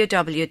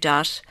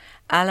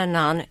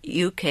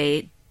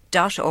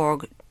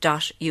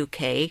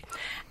 www.alanonuk.org.uk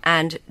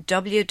and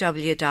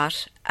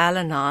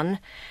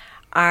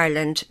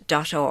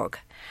www.alanonireland.org.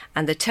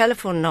 And the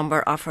telephone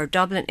number of our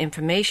Dublin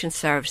Information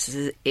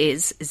Services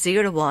is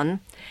 01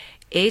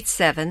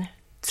 87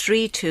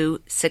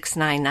 32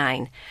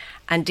 699.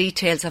 And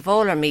details of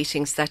all our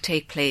meetings that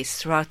take place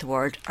throughout the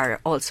world are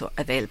also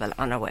available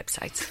on our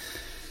websites.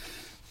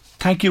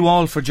 Thank you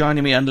all for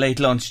joining me on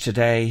Late Lunch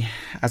today.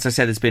 As I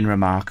said, it's been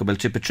remarkable.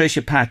 To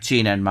Patricia, Pat,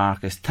 Gina and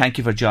Marcus, thank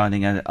you for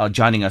joining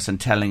us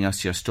and telling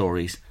us your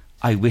stories.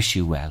 I wish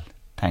you well.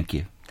 Thank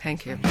you.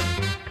 Thank you.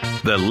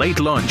 The Late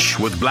Lunch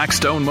with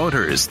Blackstone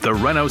Motors, the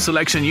Renault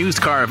Selection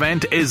used car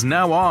event, is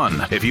now on.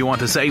 If you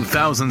want to save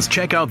thousands,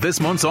 check out this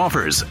month's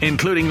offers,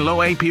 including low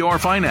APR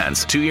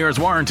finance, 2 years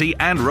warranty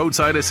and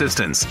roadside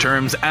assistance.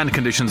 Terms and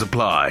conditions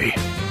apply.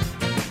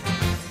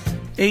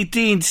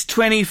 18th,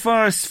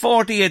 21st,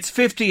 40th,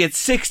 50th,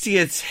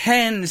 60th,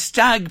 hen,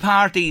 stag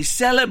parties,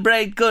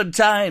 celebrate good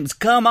times,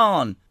 come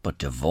on. But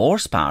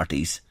divorce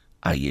parties?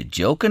 Are you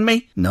joking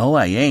me? No,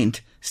 I ain't.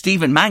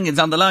 Stephen Mangan's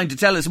on the line to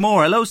tell us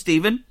more. Hello,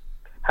 Stephen.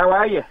 How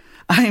are you?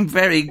 I'm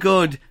very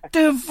good.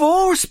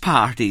 Divorce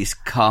parties?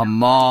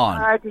 Come on.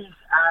 Parties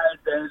are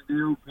the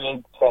new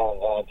big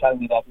thing. I'm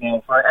telling you that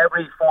now. For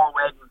every 4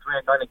 weddings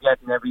we're going to get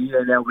in every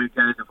year now, we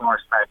get a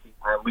divorce party.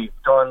 And we've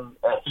done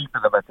a heap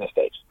of them at this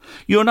stage.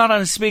 You're not on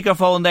a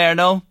speakerphone there,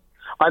 no?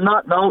 I'm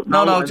not,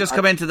 no. Just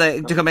come into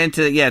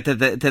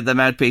the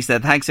mouthpiece there.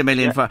 Thanks a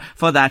million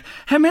for that.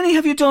 How many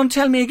have you done?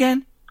 Tell me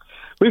again.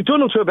 We've done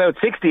them to about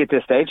 60 at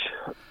this stage.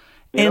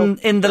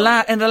 In the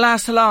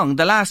last how long?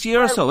 The last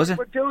year or so, is it?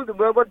 We're doing them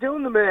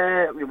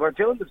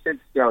since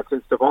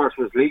divorce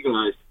was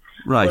legalised.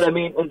 Right. But I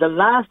mean, in the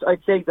last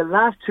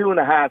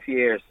 2.5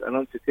 years, and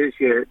up to this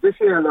year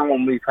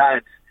alone, we've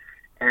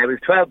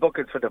 12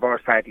 bookings for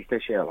divorce parties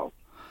this year alone.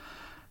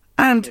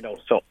 And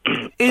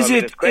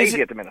it's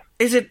crazy at the minute.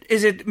 Is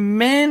it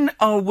men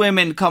or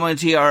women coming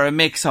to you, or a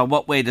mix, or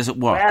what way does it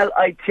work? Well,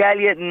 I tell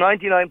you,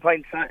 99.9% of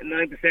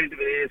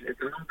it is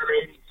a lot of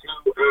ladies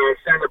who are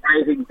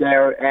celebrating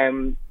their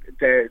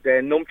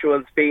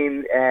nuptials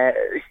being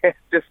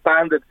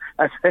disbanded,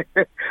 as they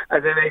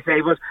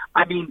say. But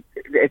I mean,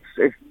 it's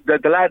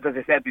the lads, as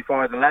I said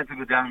before, the lads will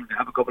go down and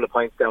have a couple of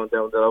pints down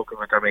the local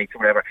with their mates or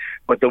whatever.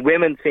 But the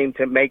women seem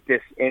to make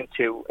this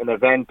into an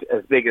event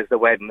as big as the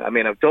wedding. I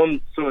mean, I've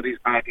done some of these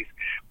parties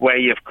where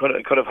you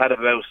could have had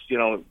about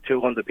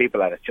 200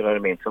 people at it. You know what I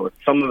mean? So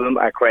some of them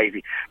are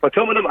crazy, but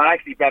some of them are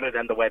actually better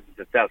than the weddings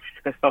itself.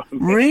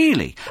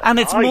 Really? And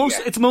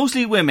it's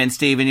mostly women,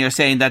 Stephen. You're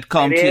saying that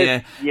come to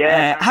you.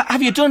 Yeah.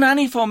 Have you done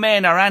any for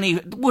men or any?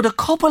 Would a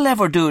couple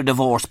ever do a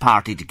divorce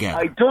party together?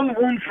 I done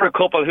one for a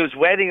couple whose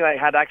wedding I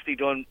had actually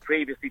done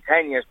previously,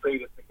 10 years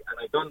previously, and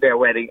I done their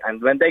wedding.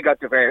 And when they got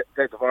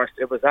divorced,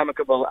 it was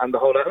amicable and the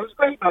whole lot. It was a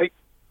great night.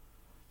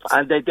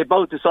 And they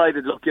both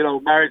decided, look,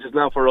 marriage is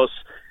not for us.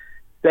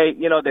 They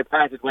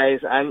parted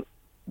ways, and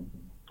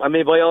I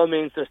mean, by all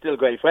means, they're still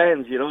great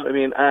friends, you know what I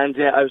mean? And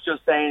I was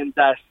just saying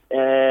that,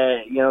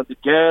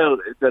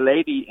 the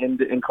lady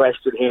in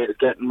question here is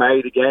getting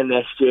married again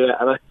next year,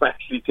 and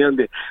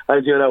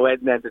I'm doing a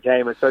wedding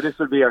entertainment. So this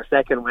will be our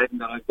second wedding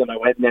that I've done a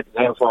wedding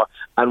entertainment for,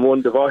 and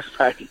one divorce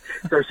party.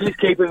 So she's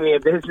keeping me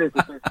in business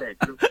at this stage.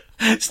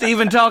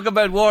 Stephen, talk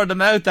about word of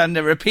mouth and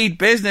the repeat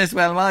business.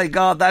 Well, my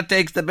God, that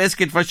takes the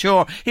biscuit for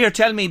sure. Here,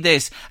 tell me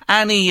this.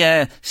 Any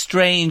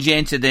strange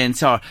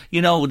incidents, or,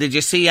 did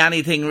you see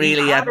anything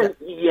really?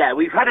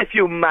 We've had a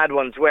few mad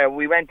ones where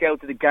we went out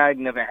to the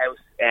garden of a house,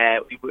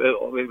 we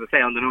would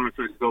say on the north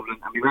side of Dublin,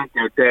 and we went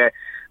out there,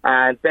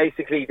 and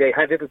basically they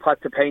had little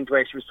pots of paint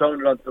where she was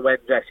throwing it onto the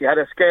wedding dress. She had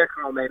a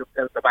scarecrow made up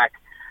out the back,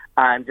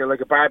 and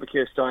like a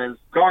barbecue style,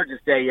 gorgeous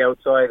day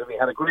outside, and we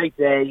had a great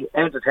day,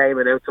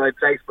 entertainment outside,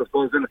 place was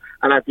buzzing,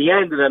 and at the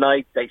end of the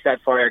night they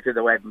set fire to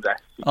the wedding dress.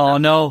 Oh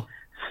no.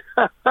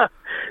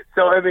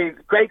 So I mean,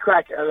 great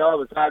crack and all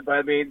was bad, but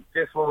I mean,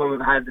 this woman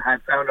had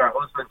found her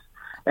husband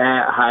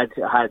had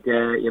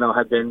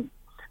been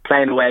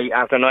playing away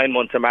after 9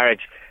 months of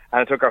marriage,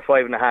 and it took her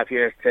 5.5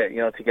 years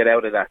to get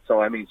out of that.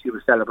 So I mean, she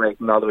was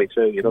celebrating all the way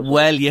through.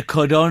 Well, you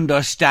could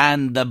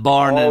understand the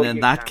burning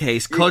in that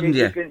case, couldn't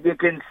you? You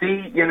can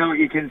see,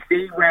 you can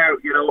see where,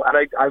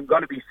 and I'm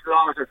going to be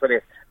slaughtered for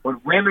this,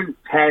 but women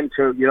tend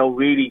to,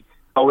 really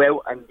go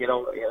out and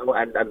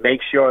and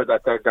make sure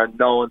that they're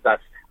known that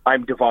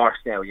I'm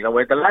divorced now.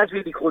 Where the lads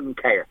really couldn't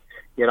care.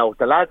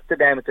 The lads, to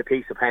them, it's a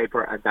piece of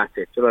paper and that's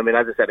it. You know what I mean?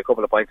 As I said, a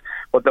couple of points.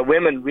 But the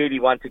women really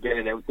want to get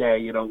it out there,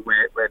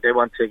 where they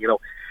want to,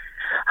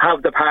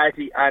 have the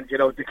party and,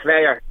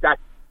 declare that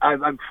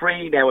I'm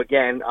free now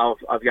again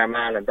of your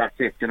man, and that's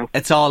it, you know.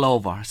 It's all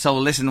over. So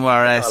listen,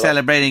 we're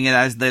celebrating it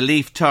as the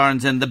leaf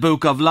turns in the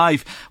book of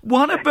life.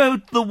 What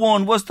about the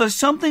one, was there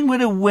something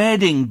with a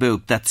wedding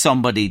book that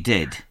somebody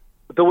did?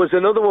 There was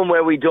another one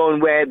where we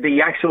done where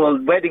the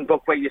actual wedding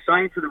book, where you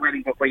sign for the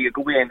wedding book, where you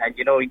go in and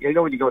you know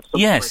when you go to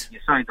some yes. you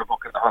sign the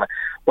book and the whole lot.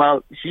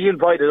 Well, she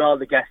invited all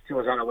the guests to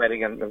us on a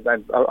wedding, and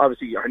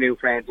obviously her new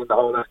friends and the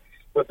whole lot.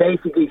 But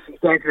basically, she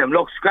said to them,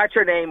 "Look, scratch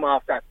your name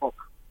off that book,"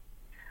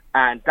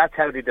 and that's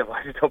how they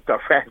divided up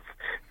their friends.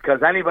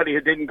 Because anybody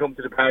who didn't come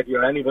to the party,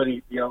 or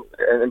anybody, you know,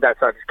 in that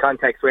sort of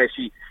context where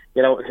she,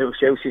 you know, who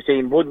she's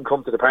seen wouldn't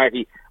come to the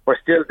party,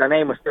 their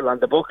name was still on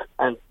the book,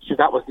 and so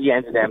that was the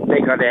end of them.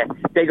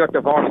 They got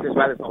divorced as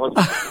well as the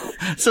husband.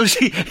 So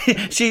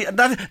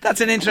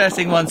that's an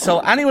interesting one. So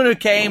anyone who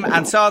came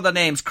and saw their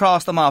names,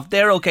 crossed them off,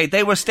 they're okay.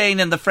 They were staying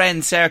in the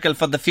friend circle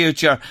for the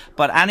future,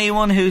 but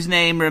anyone whose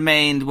name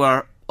remained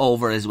were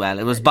over as well.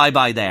 It was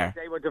bye-bye there.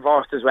 They were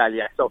divorced as well,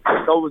 yeah. So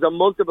it was a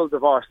multiple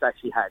divorce that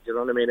she had, you know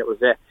what I mean? It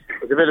was a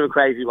bit of a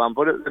crazy one,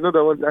 but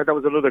another one, that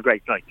was another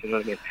great night, you know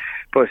what I mean?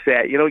 But,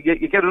 you know,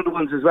 you get other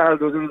ones as well.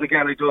 There was another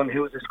girl I done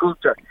who was a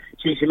sculptor.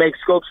 She makes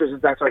sculptures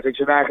and that sort of thing,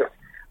 she's an artist.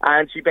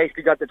 And she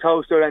basically got the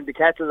toaster and the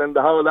kettle and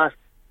the whole lot,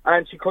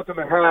 and she cut them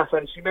in half,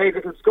 and she made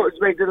little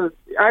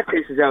art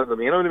pieces out of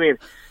them, you know what I mean?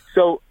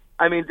 So,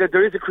 I mean,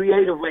 there is a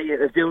creative way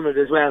of doing it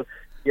as well.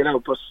 You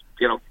know, but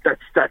you know that's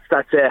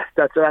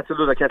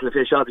another kettle of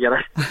fish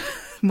altogether.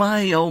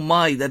 My oh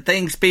my, the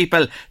things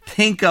people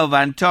think of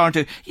and turn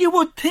to. You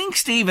would think,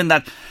 Stephen,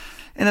 that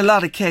in a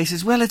lot of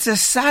cases, well, it's a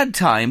sad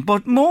time,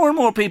 but more and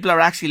more people are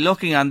actually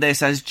looking on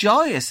this as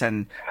joyous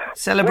and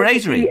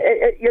celebratory.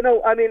 Well, you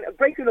know, I mean,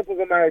 breaking up of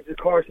a marriage, of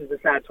course, is a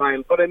sad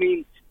time, but I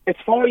mean, it's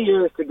 4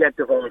 years to get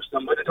divorced,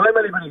 and by the time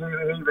anybody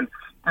even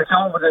gets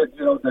over the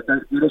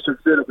initial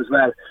sit-up as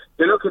well,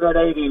 you're looking at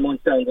 18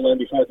 months down the line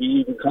before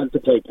you even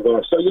contemplate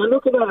divorce. So you're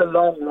looking at a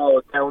long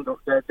road down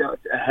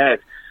ahead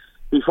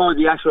before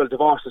the actual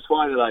divorce is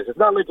finalised. It's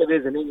not like it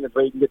is in England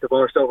where you can get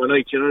divorced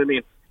overnight, you know what I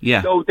mean?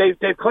 Yeah. So they've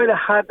kind of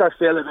had their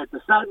fill of it. The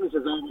sadness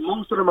is over.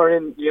 Most of them are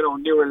in, you know,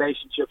 new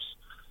relationships,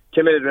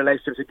 committed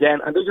relationships again,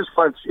 and they just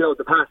find, you know,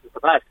 the past is the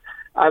past.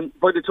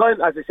 By the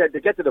time, as I said, they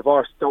get the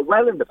divorce, they're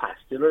well in the past,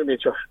 you know what I mean?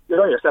 You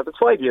know yourself, it's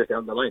 5 years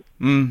down the line.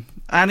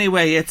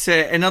 Anyway, it's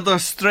another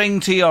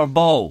string to your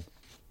bow.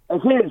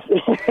 It is.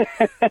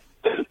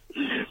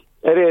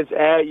 It is.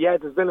 Yeah,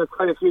 there's been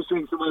quite a few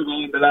strings to my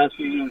bow in the last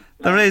few years.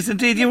 There is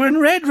indeed. You were in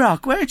Red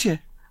Rock, weren't you?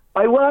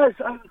 I was.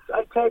 I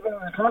played in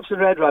the clubs in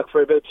Red Rock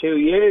for about 2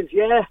 years,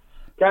 yeah.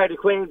 Garda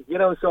Queen, you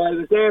know, so I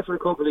was there for a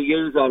couple of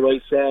years, all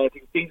right, I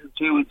think season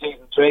 2 and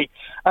season 3.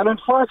 And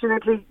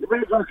unfortunately,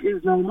 Red Rock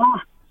is no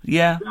more.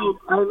 Yeah. So,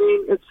 I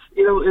mean, it's,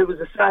 you know, it was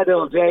a sad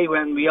old day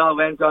when we all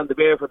went on the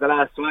beer for the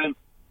last time.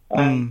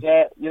 And,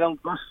 you know,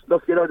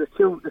 look, you know, there's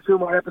two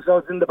more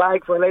episodes in the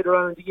bag for later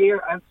on in the year,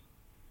 and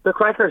the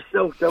crackers,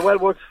 so they're well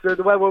worth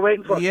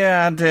waiting for.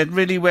 Yeah, and it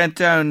really went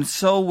down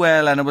so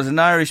well, and it was an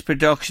Irish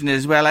production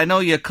as well. I know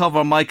you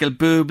cover Michael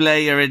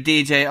Bublé, you're a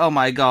DJ, oh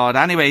my God.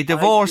 Anyway,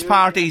 divorce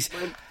parties.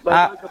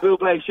 My Michael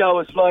Bublé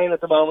show is flying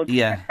at the moment.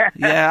 Yeah.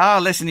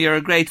 Oh, listen, you're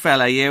a great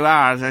fella. You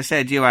are, as I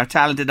said, you are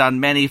talented on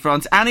many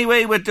fronts.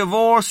 Anyway, with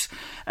divorce,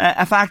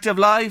 a fact of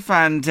life,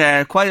 and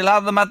quite a lot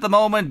of them at the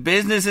moment,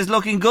 business is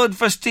looking good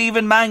for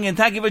Stephen Mangan.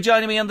 Thank you for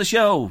joining me on the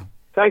show.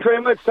 Thanks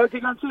very much. Talk to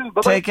you again soon.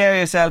 Bye-bye. Take care of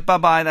yourself.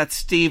 Bye-bye. That's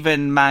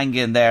Stephen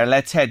Mangan there.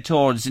 Let's head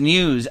towards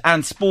news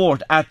and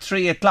sport at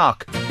 3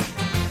 o'clock.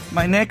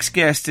 My next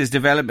guest is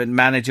Development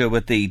Manager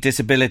with the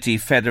Disability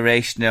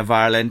Federation of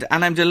Ireland,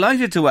 and I'm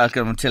delighted to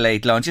welcome him to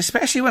Late Lunch,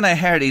 especially when I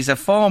heard he's a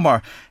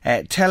former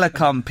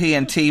telecom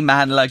P&T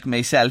man like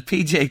myself.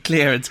 PJ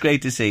Clear, it's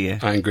great to see you.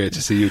 And great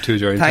to see you too,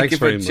 Jerry. Thanks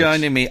very much. Thank you for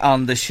joining me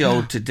on the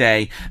show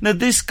today. Now,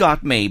 this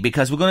got me,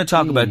 because we're going to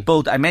talk about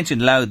both, I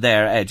mentioned Louth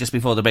there just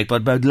before the break,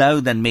 but about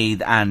Louth and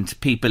Meath and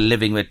people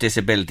living with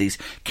disabilities.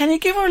 Can you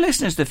give our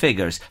listeners the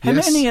figures? How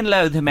many in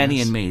Louth, how many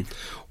in Meath?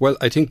 Well,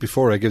 I think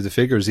before I give the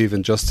figures,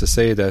 even just to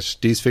say that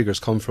these figures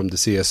come from the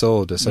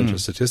CSO, the Central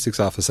Statistics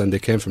Office, and they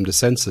came from the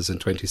census in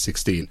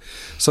 2016.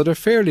 So they're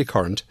fairly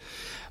current.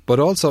 But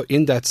also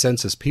in that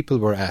census, people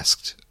were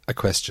asked a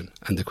question.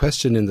 And the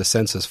question in the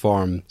census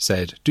form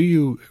said, do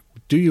you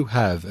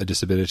have a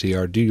disability,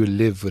 or do you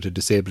live with a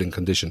disabling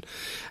condition?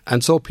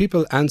 And so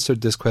people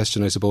answered this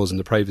question, I suppose, in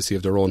the privacy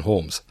of their own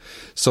homes.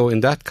 So in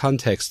that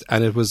context,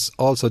 and it was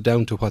also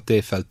down to what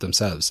they felt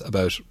themselves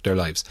about their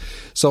lives.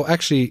 So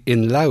actually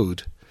in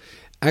Louth,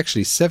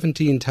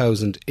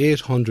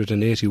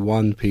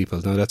 17,881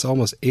 people, now that's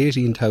almost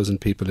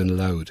 18,000 people in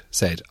Louth,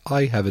 said,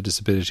 I have a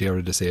disability or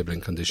a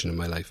disabling condition in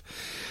my life.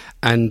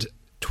 And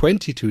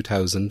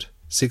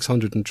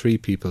 22,603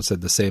 people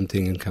said the same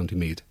thing in County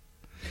Meath.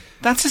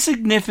 That's a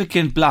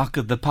significant block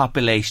of the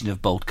population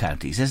of both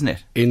counties, isn't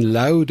it? In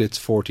Louth it's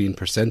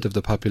 14% of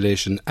the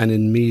population, and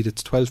in Meath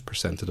it's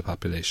 12% of the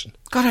population.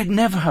 God, I'd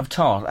never have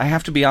thought, I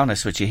have to be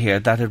honest with you here,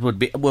 that it would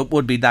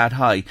be that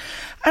high.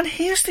 And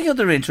here's the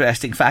other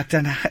interesting fact,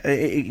 and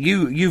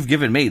you've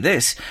given me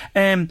this.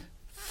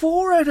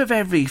 4 out of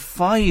every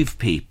 5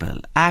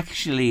 people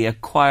actually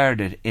acquired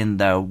it in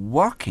their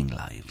working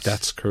lives.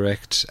 That's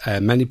correct.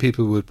 Many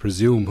people would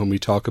presume when we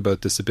talk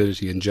about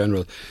disability in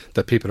general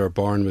that people are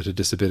born with a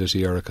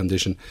disability or a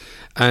condition.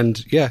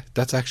 And yeah,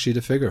 that's actually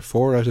the figure.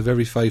 4 out of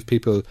every 5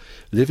 people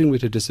living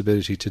with a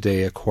disability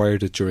today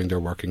acquired it during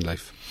their working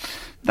life.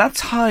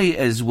 That's high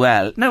as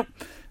well. Now,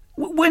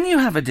 when you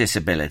have a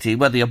disability,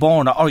 whether you're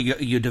born or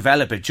you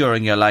develop it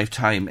during your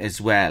lifetime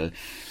as well,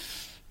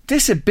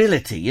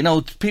 disability, you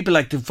know, people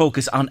like to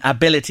focus on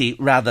ability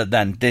rather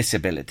than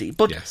disability.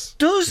 But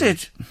does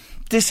it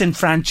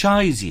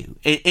disenfranchise you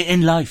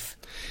in life?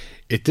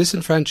 It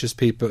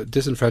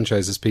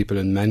disenfranchises people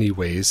in many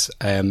ways.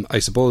 I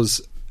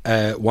suppose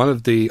one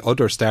of the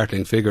other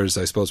startling figures,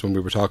 I suppose, when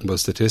we were talking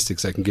about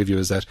statistics I can give you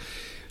is that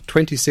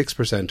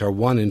 26%, or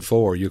 1 in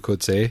 4, you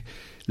could say,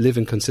 live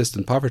in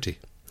consistent poverty.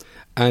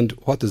 And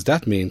what does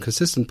that mean?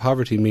 Consistent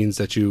poverty means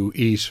that you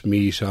eat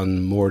meat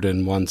on more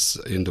than once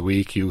in the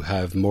week, you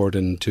have more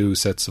than 2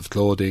 sets of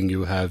clothing,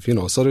 you have, you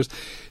know, so there's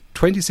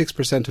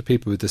 26% of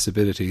people with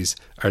disabilities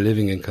are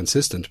living in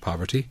consistent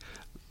poverty,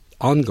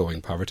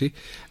 ongoing poverty.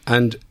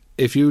 And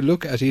if you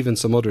look at even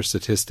some other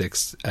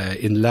statistics,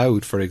 in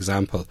Louth, for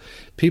example,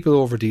 people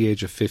over the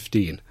age of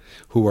 15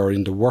 who are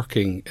in the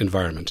working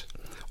environment,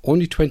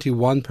 only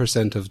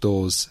 21% of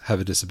those have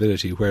a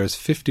disability, whereas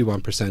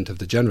 51% of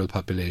the general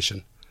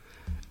population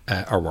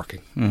are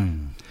working.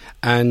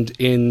 And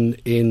in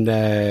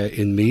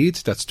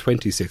Meath, that's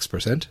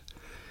 26%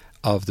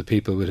 of the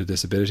people with a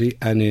disability,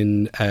 and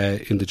in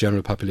the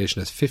general population,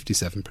 that's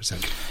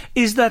 57%.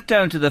 Is that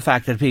down to the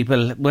fact that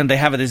people, when they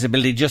have a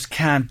disability, just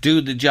can't do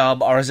the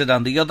job, or is it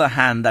on the other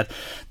hand that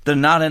they're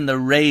not in the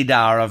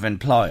radar of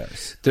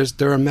employers?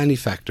 There are many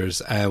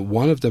factors.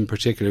 One of them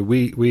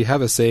particularly, we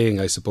have a saying,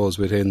 I suppose,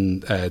 within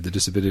the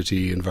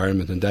disability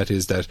environment, and that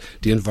is that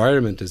the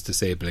environment is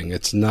disabling.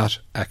 It's not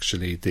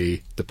actually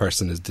the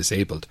person is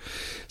disabled.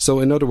 So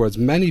in other words,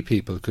 many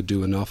people could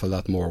do an awful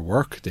lot more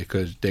work. They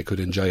could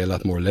enjoy a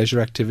lot more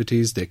leisure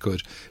activities. They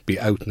could be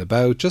out and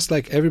about, just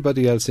like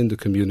everybody else in the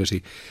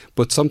community.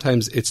 But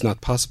sometimes it's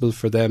not possible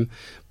for them.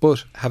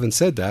 But having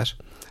said that,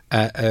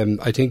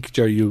 I think,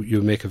 Jerry,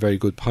 you make a very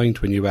good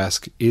point when you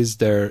ask, is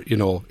there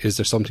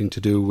something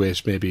to do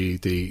with maybe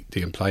the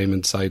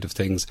employment side of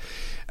things,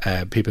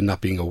 people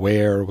not being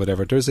aware or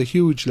whatever. There's a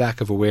huge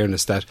lack of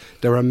awareness that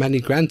there are many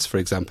grants, for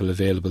example,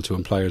 available to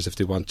employers if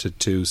they wanted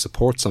to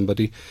support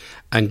somebody.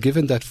 And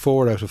given that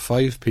 4 out of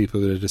 5 people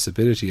with a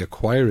disability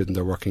acquire it in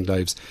their working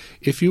lives,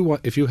 if you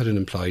had an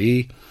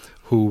employee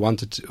who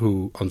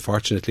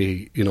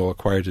unfortunately,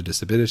 acquired a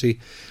disability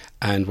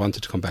and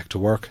wanted to come back to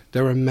work,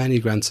 there are many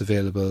grants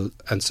available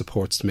and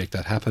supports to make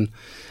that happen.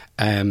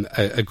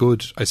 A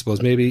good, I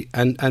suppose, maybe,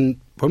 and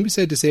when we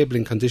say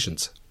disabling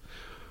conditions,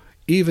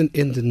 even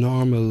in the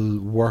normal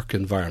work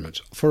environment,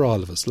 for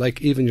all of us,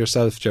 like even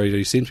yourself, Jerry,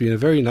 you seem to be in a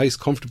very nice,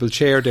 comfortable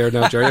chair there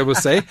now, Jerry, I will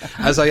say,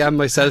 as I am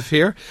myself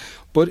here.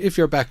 But if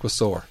your back was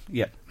sore,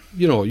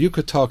 you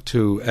could talk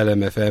to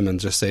LMFM and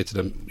just say to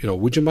them,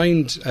 would you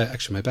mind,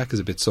 actually my back is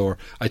a bit sore,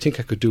 I think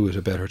I could do with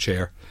a better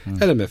chair.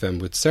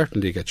 LMFM would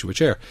certainly get you a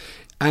chair.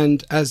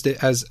 And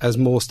as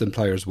most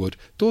employers would,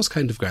 those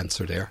kind of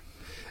grants are there.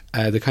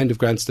 The kind of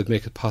grants that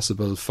make it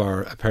possible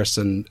for a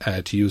person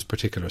to use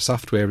particular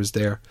software is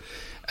there.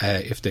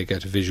 If they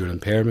get a visual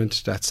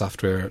impairment, that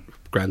software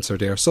grants are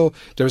there. So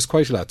there's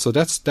quite a lot. So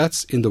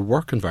that's in the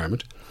work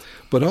environment.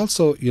 But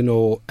also,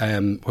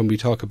 when we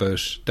talk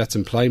about, that's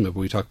employment, but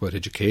we talk about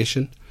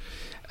education,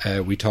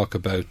 we talk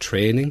about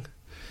training.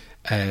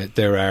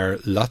 There are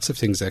lots of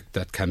things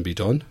that can be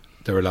done.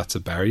 There are lots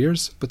of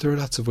barriers, but there are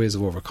lots of ways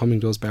of overcoming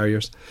those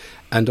barriers.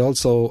 And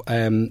also,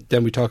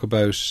 then we talk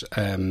about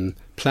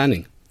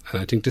planning.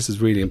 And I think this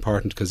is really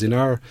important because in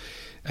our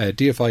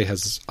DFI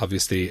has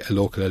obviously a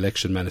local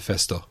election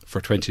manifesto for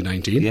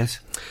 2019. Yes.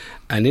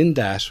 And in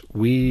that,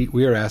 we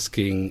are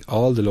asking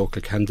all the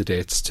local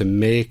candidates to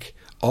make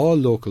all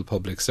local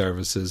public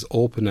services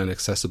open and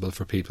accessible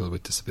for people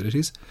with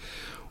disabilities.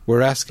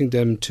 We're asking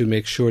them to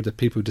make sure that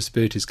people with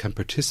disabilities can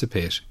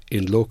participate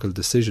in local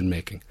decision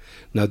making.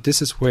 Now,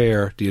 this is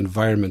where the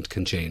environment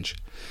can change.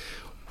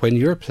 When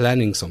you're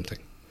planning something,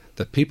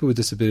 that people with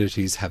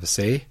disabilities have a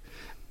say,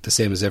 the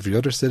same as every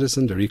other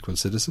citizen, they're equal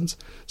citizens.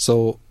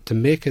 So to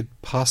make it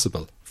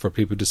possible for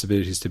people with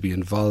disabilities to be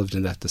involved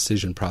in that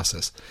decision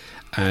process,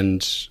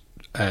 and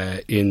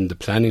in the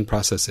planning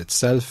process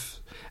itself,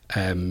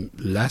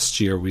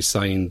 last year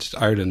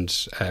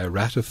Ireland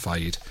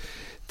ratified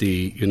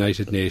the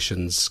United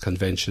Nations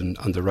Convention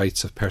on the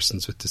Rights of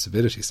Persons with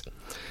Disabilities.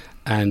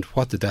 And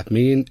what did that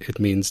mean? It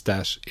means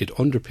that it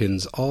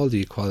underpins all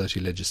the equality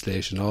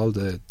legislation, all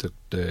the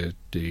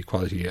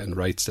equality and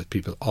rights that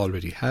people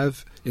already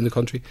have in the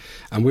country.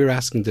 And we're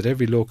asking that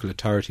every local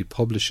authority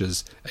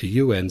publishes a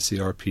UN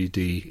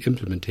CRPD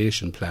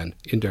implementation plan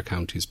in their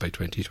counties by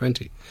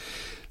 2020.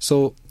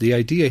 So the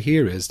idea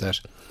here is that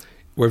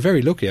we're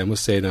very lucky, I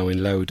must say now,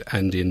 in Louth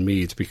and in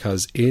Meath,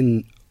 because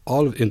in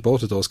in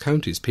both of those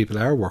counties, people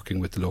are working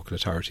with the local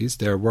authorities.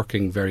 They're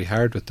working very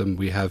hard with them.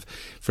 We have,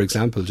 for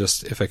example,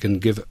 just if I can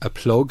give a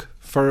plug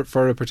for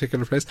a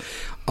particular place,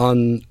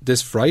 on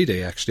this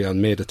Friday, actually,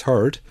 on May the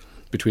 3rd,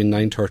 between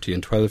 9:30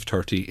 and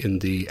 12:30 in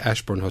the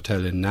Ashbourne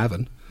Hotel in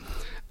Navan,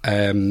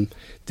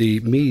 the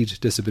Meath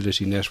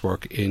Disability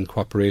Network, in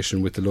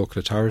cooperation with the local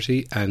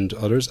authority and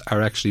others,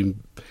 are actually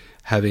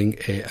having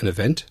an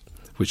event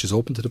which is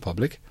open to the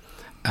public,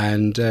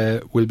 and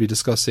we'll be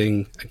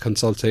discussing a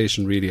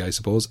consultation, really, I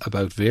suppose,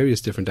 about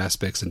various different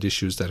aspects and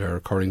issues that are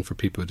occurring for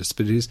people with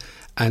disabilities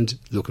and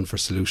looking for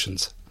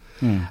solutions.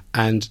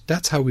 And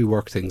that's how we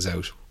work things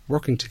out,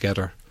 working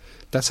together.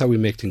 That's how we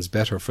make things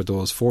better for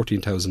those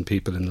 14,000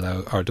 people in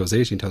Louth, or those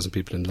 18,000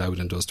 people in Louth,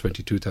 and those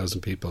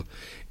 22,000 people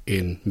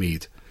in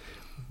Meath,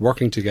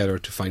 working together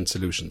to find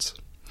solutions.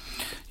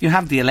 You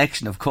have the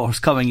election, of course,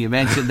 coming, you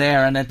mentioned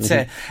there, and it's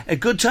a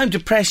good time to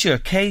press your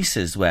case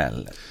as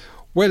well.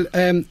 Well,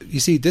 you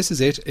see, this is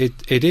it.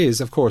 It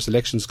is, of course,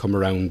 elections come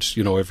around,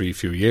 every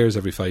few years,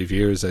 every 5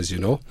 years, as you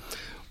know.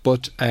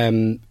 But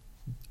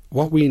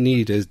what we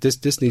need is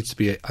this needs to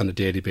be on a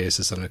daily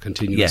basis, on a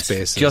continuous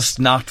basis. Just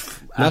not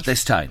at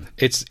this time.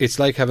 It's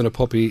like having a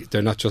puppy.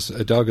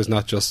 A dog is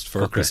not just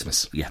for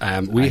Christmas.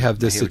 We have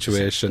this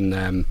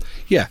situation.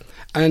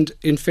 And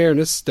in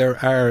fairness, there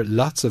are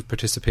lots of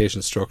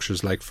participation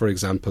structures, like, for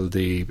example,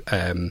 the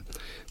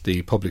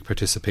public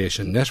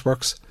participation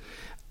networks.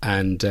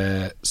 And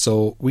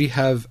so we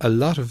have a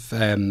lot of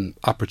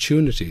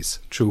opportunities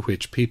through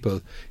which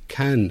people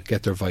can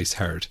get their voice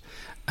heard.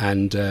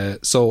 And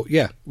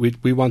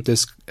we want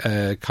this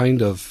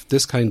kind of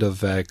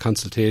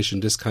consultation,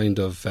 this kind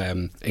of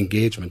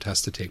engagement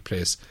has to take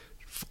place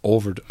all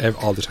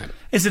the time.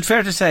 Is it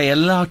fair to say a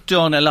lot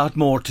done, a lot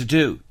more to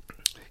do?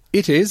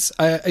 It is.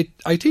 I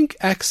think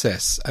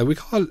access. We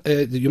call.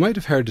 You might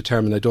have heard the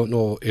term, and I don't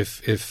know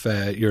if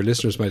your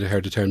listeners might have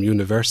heard the term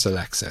universal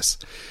access.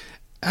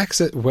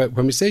 Access.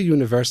 When we say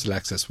universal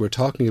access, we're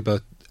talking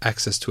about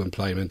access to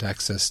employment,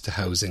 access to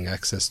housing,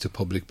 access to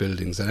public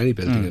buildings, and any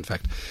building, in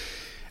fact.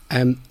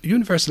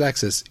 Universal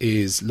access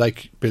is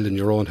like building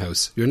your own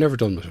house. You're never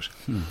done with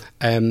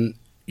it.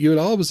 You'll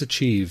always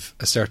achieve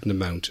a certain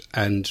amount,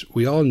 and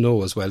we all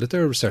know as well that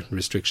there are certain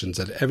restrictions,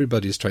 that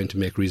everybody is trying to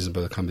make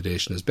reasonable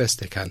accommodation as best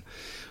they can.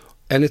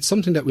 And it's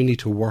something that we need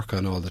to work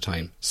on all the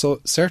time.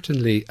 So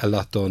certainly a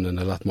lot done and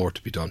a lot more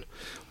to be done.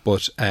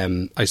 But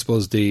I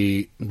suppose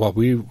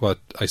what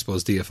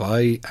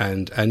DFI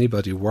and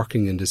anybody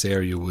working in this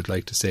area would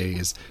like to say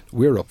is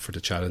we're up for the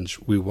challenge.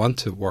 We want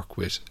to work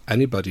with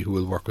anybody who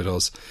will work with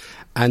us,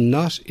 and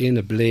not in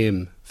a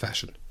blame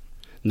fashion.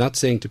 Not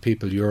saying to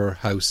people your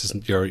house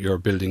isn't, your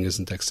building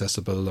isn't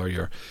accessible, or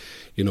you're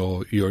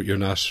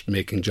not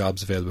making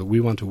jobs available.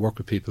 We want to work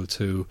with people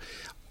to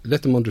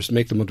make them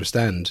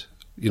understand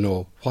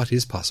what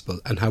is possible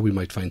and how we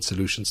might find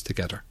solutions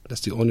together.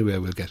 That's the only way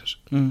we'll get it.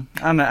 And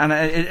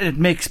it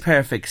makes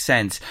perfect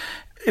sense.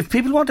 If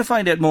people want to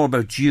find out more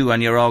about you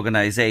and your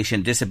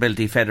organisation,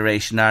 Disability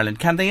Federation Ireland,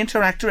 can they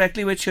interact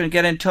directly with you and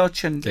get in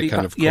touch? They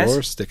can, of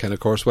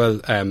course.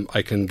 Well,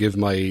 I can give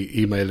my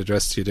email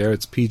address to you there.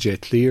 It's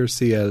pjcleere,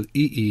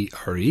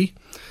 CLEERE,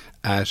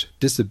 at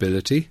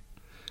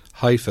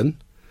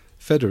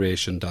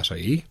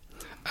disability-federation.ie.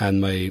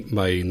 And my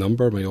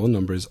own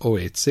number is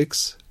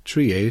 086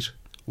 38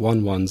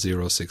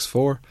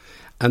 11064,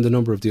 and the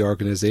number of the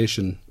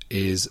organisation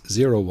is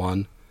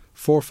 01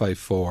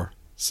 454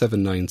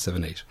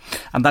 7978.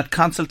 And that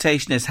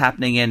consultation is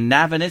happening in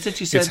Navan, is it?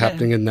 You said it's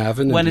happening in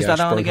Navan. When in is the that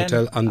Ashbourne on again?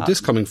 Hotel on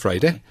this coming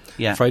Friday.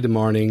 Friday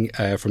morning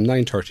from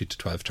 9:30 to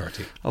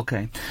 12:30.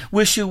 Okay.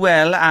 Wish you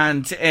well,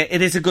 and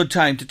it is a good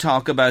time to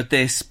talk about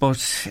this,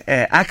 but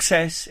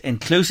access,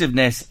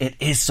 inclusiveness, it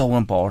is so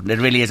important. It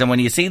really is. And when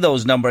you see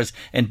those numbers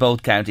in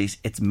both counties,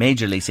 it's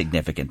majorly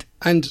significant.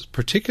 And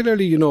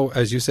particularly,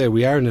 as you say,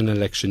 we are in an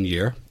election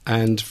year.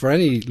 And for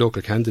any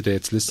local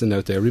candidates listening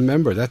out there,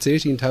 remember, that's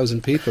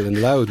 18,000 people in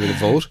Louth with a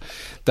vote.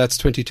 That's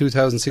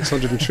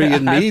 22,603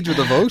 in Meath with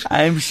a vote.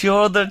 I'm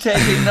sure they're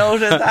taking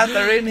note of that.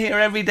 They're in here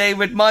every day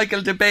with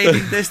Michael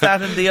debating this,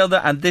 that and the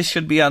other, and this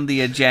should be on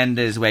the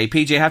agenda as well.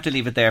 PJ, I have to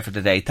leave it there for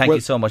today. Thank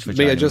you so much for joining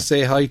me. May I just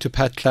say hi to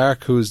Pat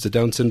Clark, who's the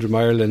Down Syndrome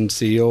Ireland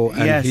CEO,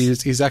 and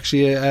he's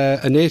actually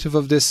a native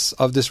of this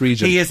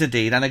region. He is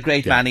indeed, and a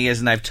great man he is,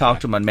 and I've talked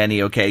to him on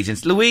many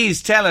occasions.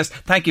 Louise, tell us,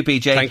 thank you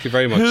PJ. Thank you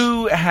very much.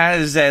 Who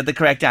has the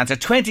correct answer?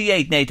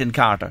 28, Nathan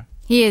Carter.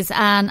 He is,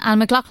 and Anne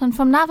McLaughlin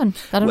from Navan.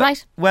 Is that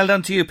right? Well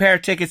done to you. Pair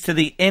of tickets to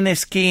the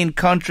Inniskeen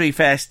Country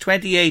Fest.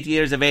 28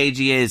 years of age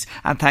he is,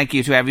 and thank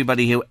you to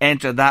everybody who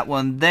entered that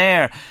one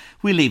there.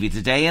 We leave you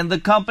today in the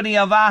company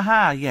of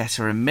Aha. Yes,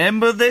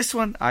 remember this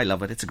one? I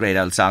love it. It's a great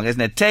old song, isn't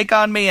it? Take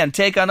on me and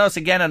take on us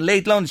again on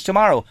Late Lunch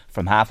tomorrow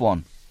from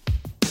 1:30.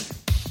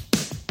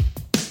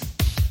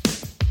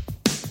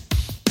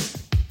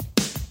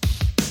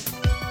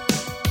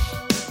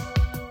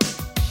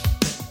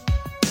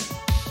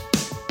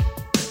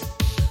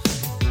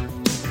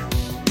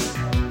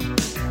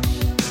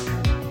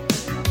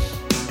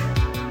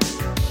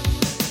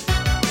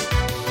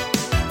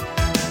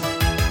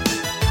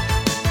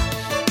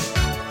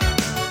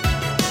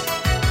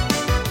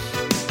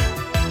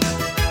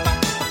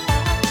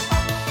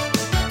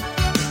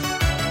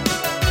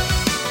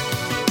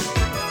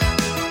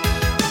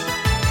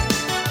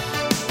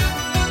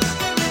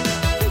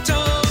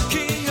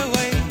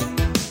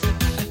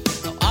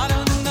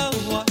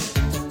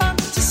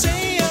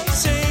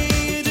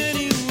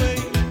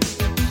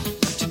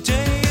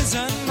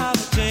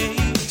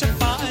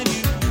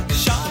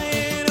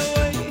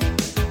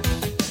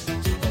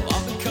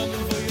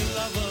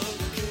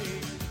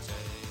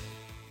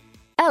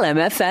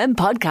 LMFM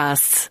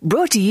podcasts.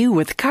 Brought to you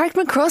with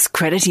Carrickmacross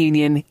Credit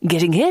Union.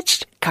 Getting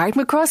hitched?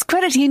 Carrickmacross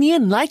Credit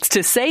Union likes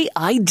to say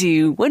I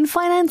do when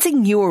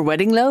financing your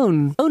wedding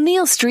loan.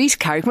 O'Neill Street,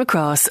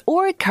 Carrickmacross,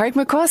 or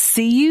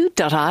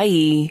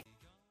carrickmacrosscu.ie.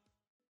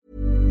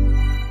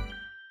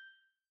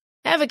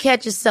 Ever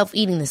catch yourself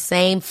eating the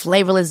same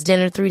flavorless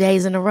dinner 3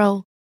 days in a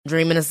row?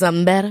 Dreaming of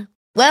something better?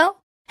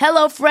 Well,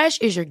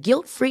 HelloFresh is your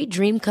guilt-free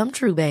dream come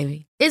true,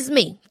 baby. It's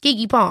me,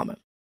 Keke Palmer.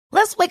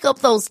 Let's wake up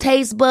those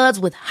taste buds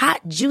with hot,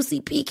 juicy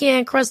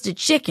pecan-crusted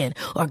chicken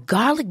or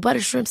garlic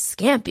butter shrimp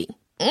scampi.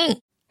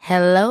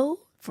 Hello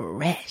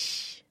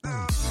Fresh.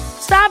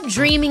 Stop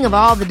dreaming of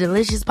all the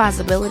delicious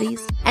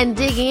possibilities and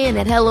dig in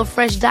at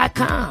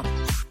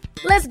HelloFresh.com.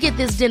 Let's get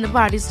this dinner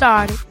party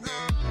started.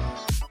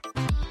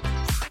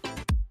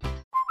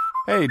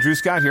 Hey, Drew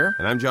Scott here,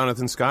 and I'm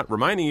Jonathan Scott,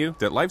 reminding you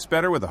that life's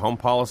better with a home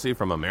policy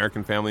from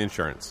American Family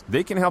Insurance.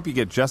 They can help you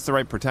get just the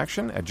right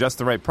protection at just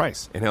the right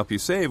price and help you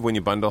save when you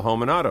bundle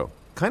home and auto.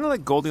 Kind of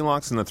like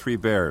Goldilocks and the Three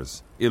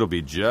Bears. It'll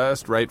be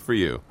just right for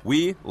you.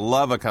 We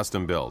love a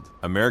custom build.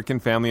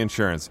 American Family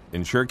Insurance.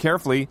 Insure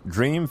carefully,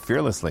 dream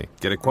fearlessly.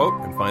 Get a quote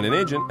and find an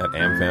agent at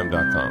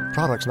amfam.com.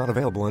 Products not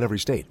available in every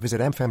state. Visit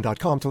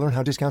amfam.com to learn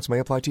how discounts may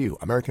apply to you.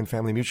 American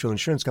Family Mutual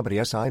Insurance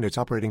Company SI and its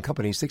operating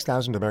company,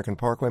 6000 American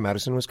Parkway,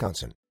 Madison,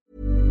 Wisconsin.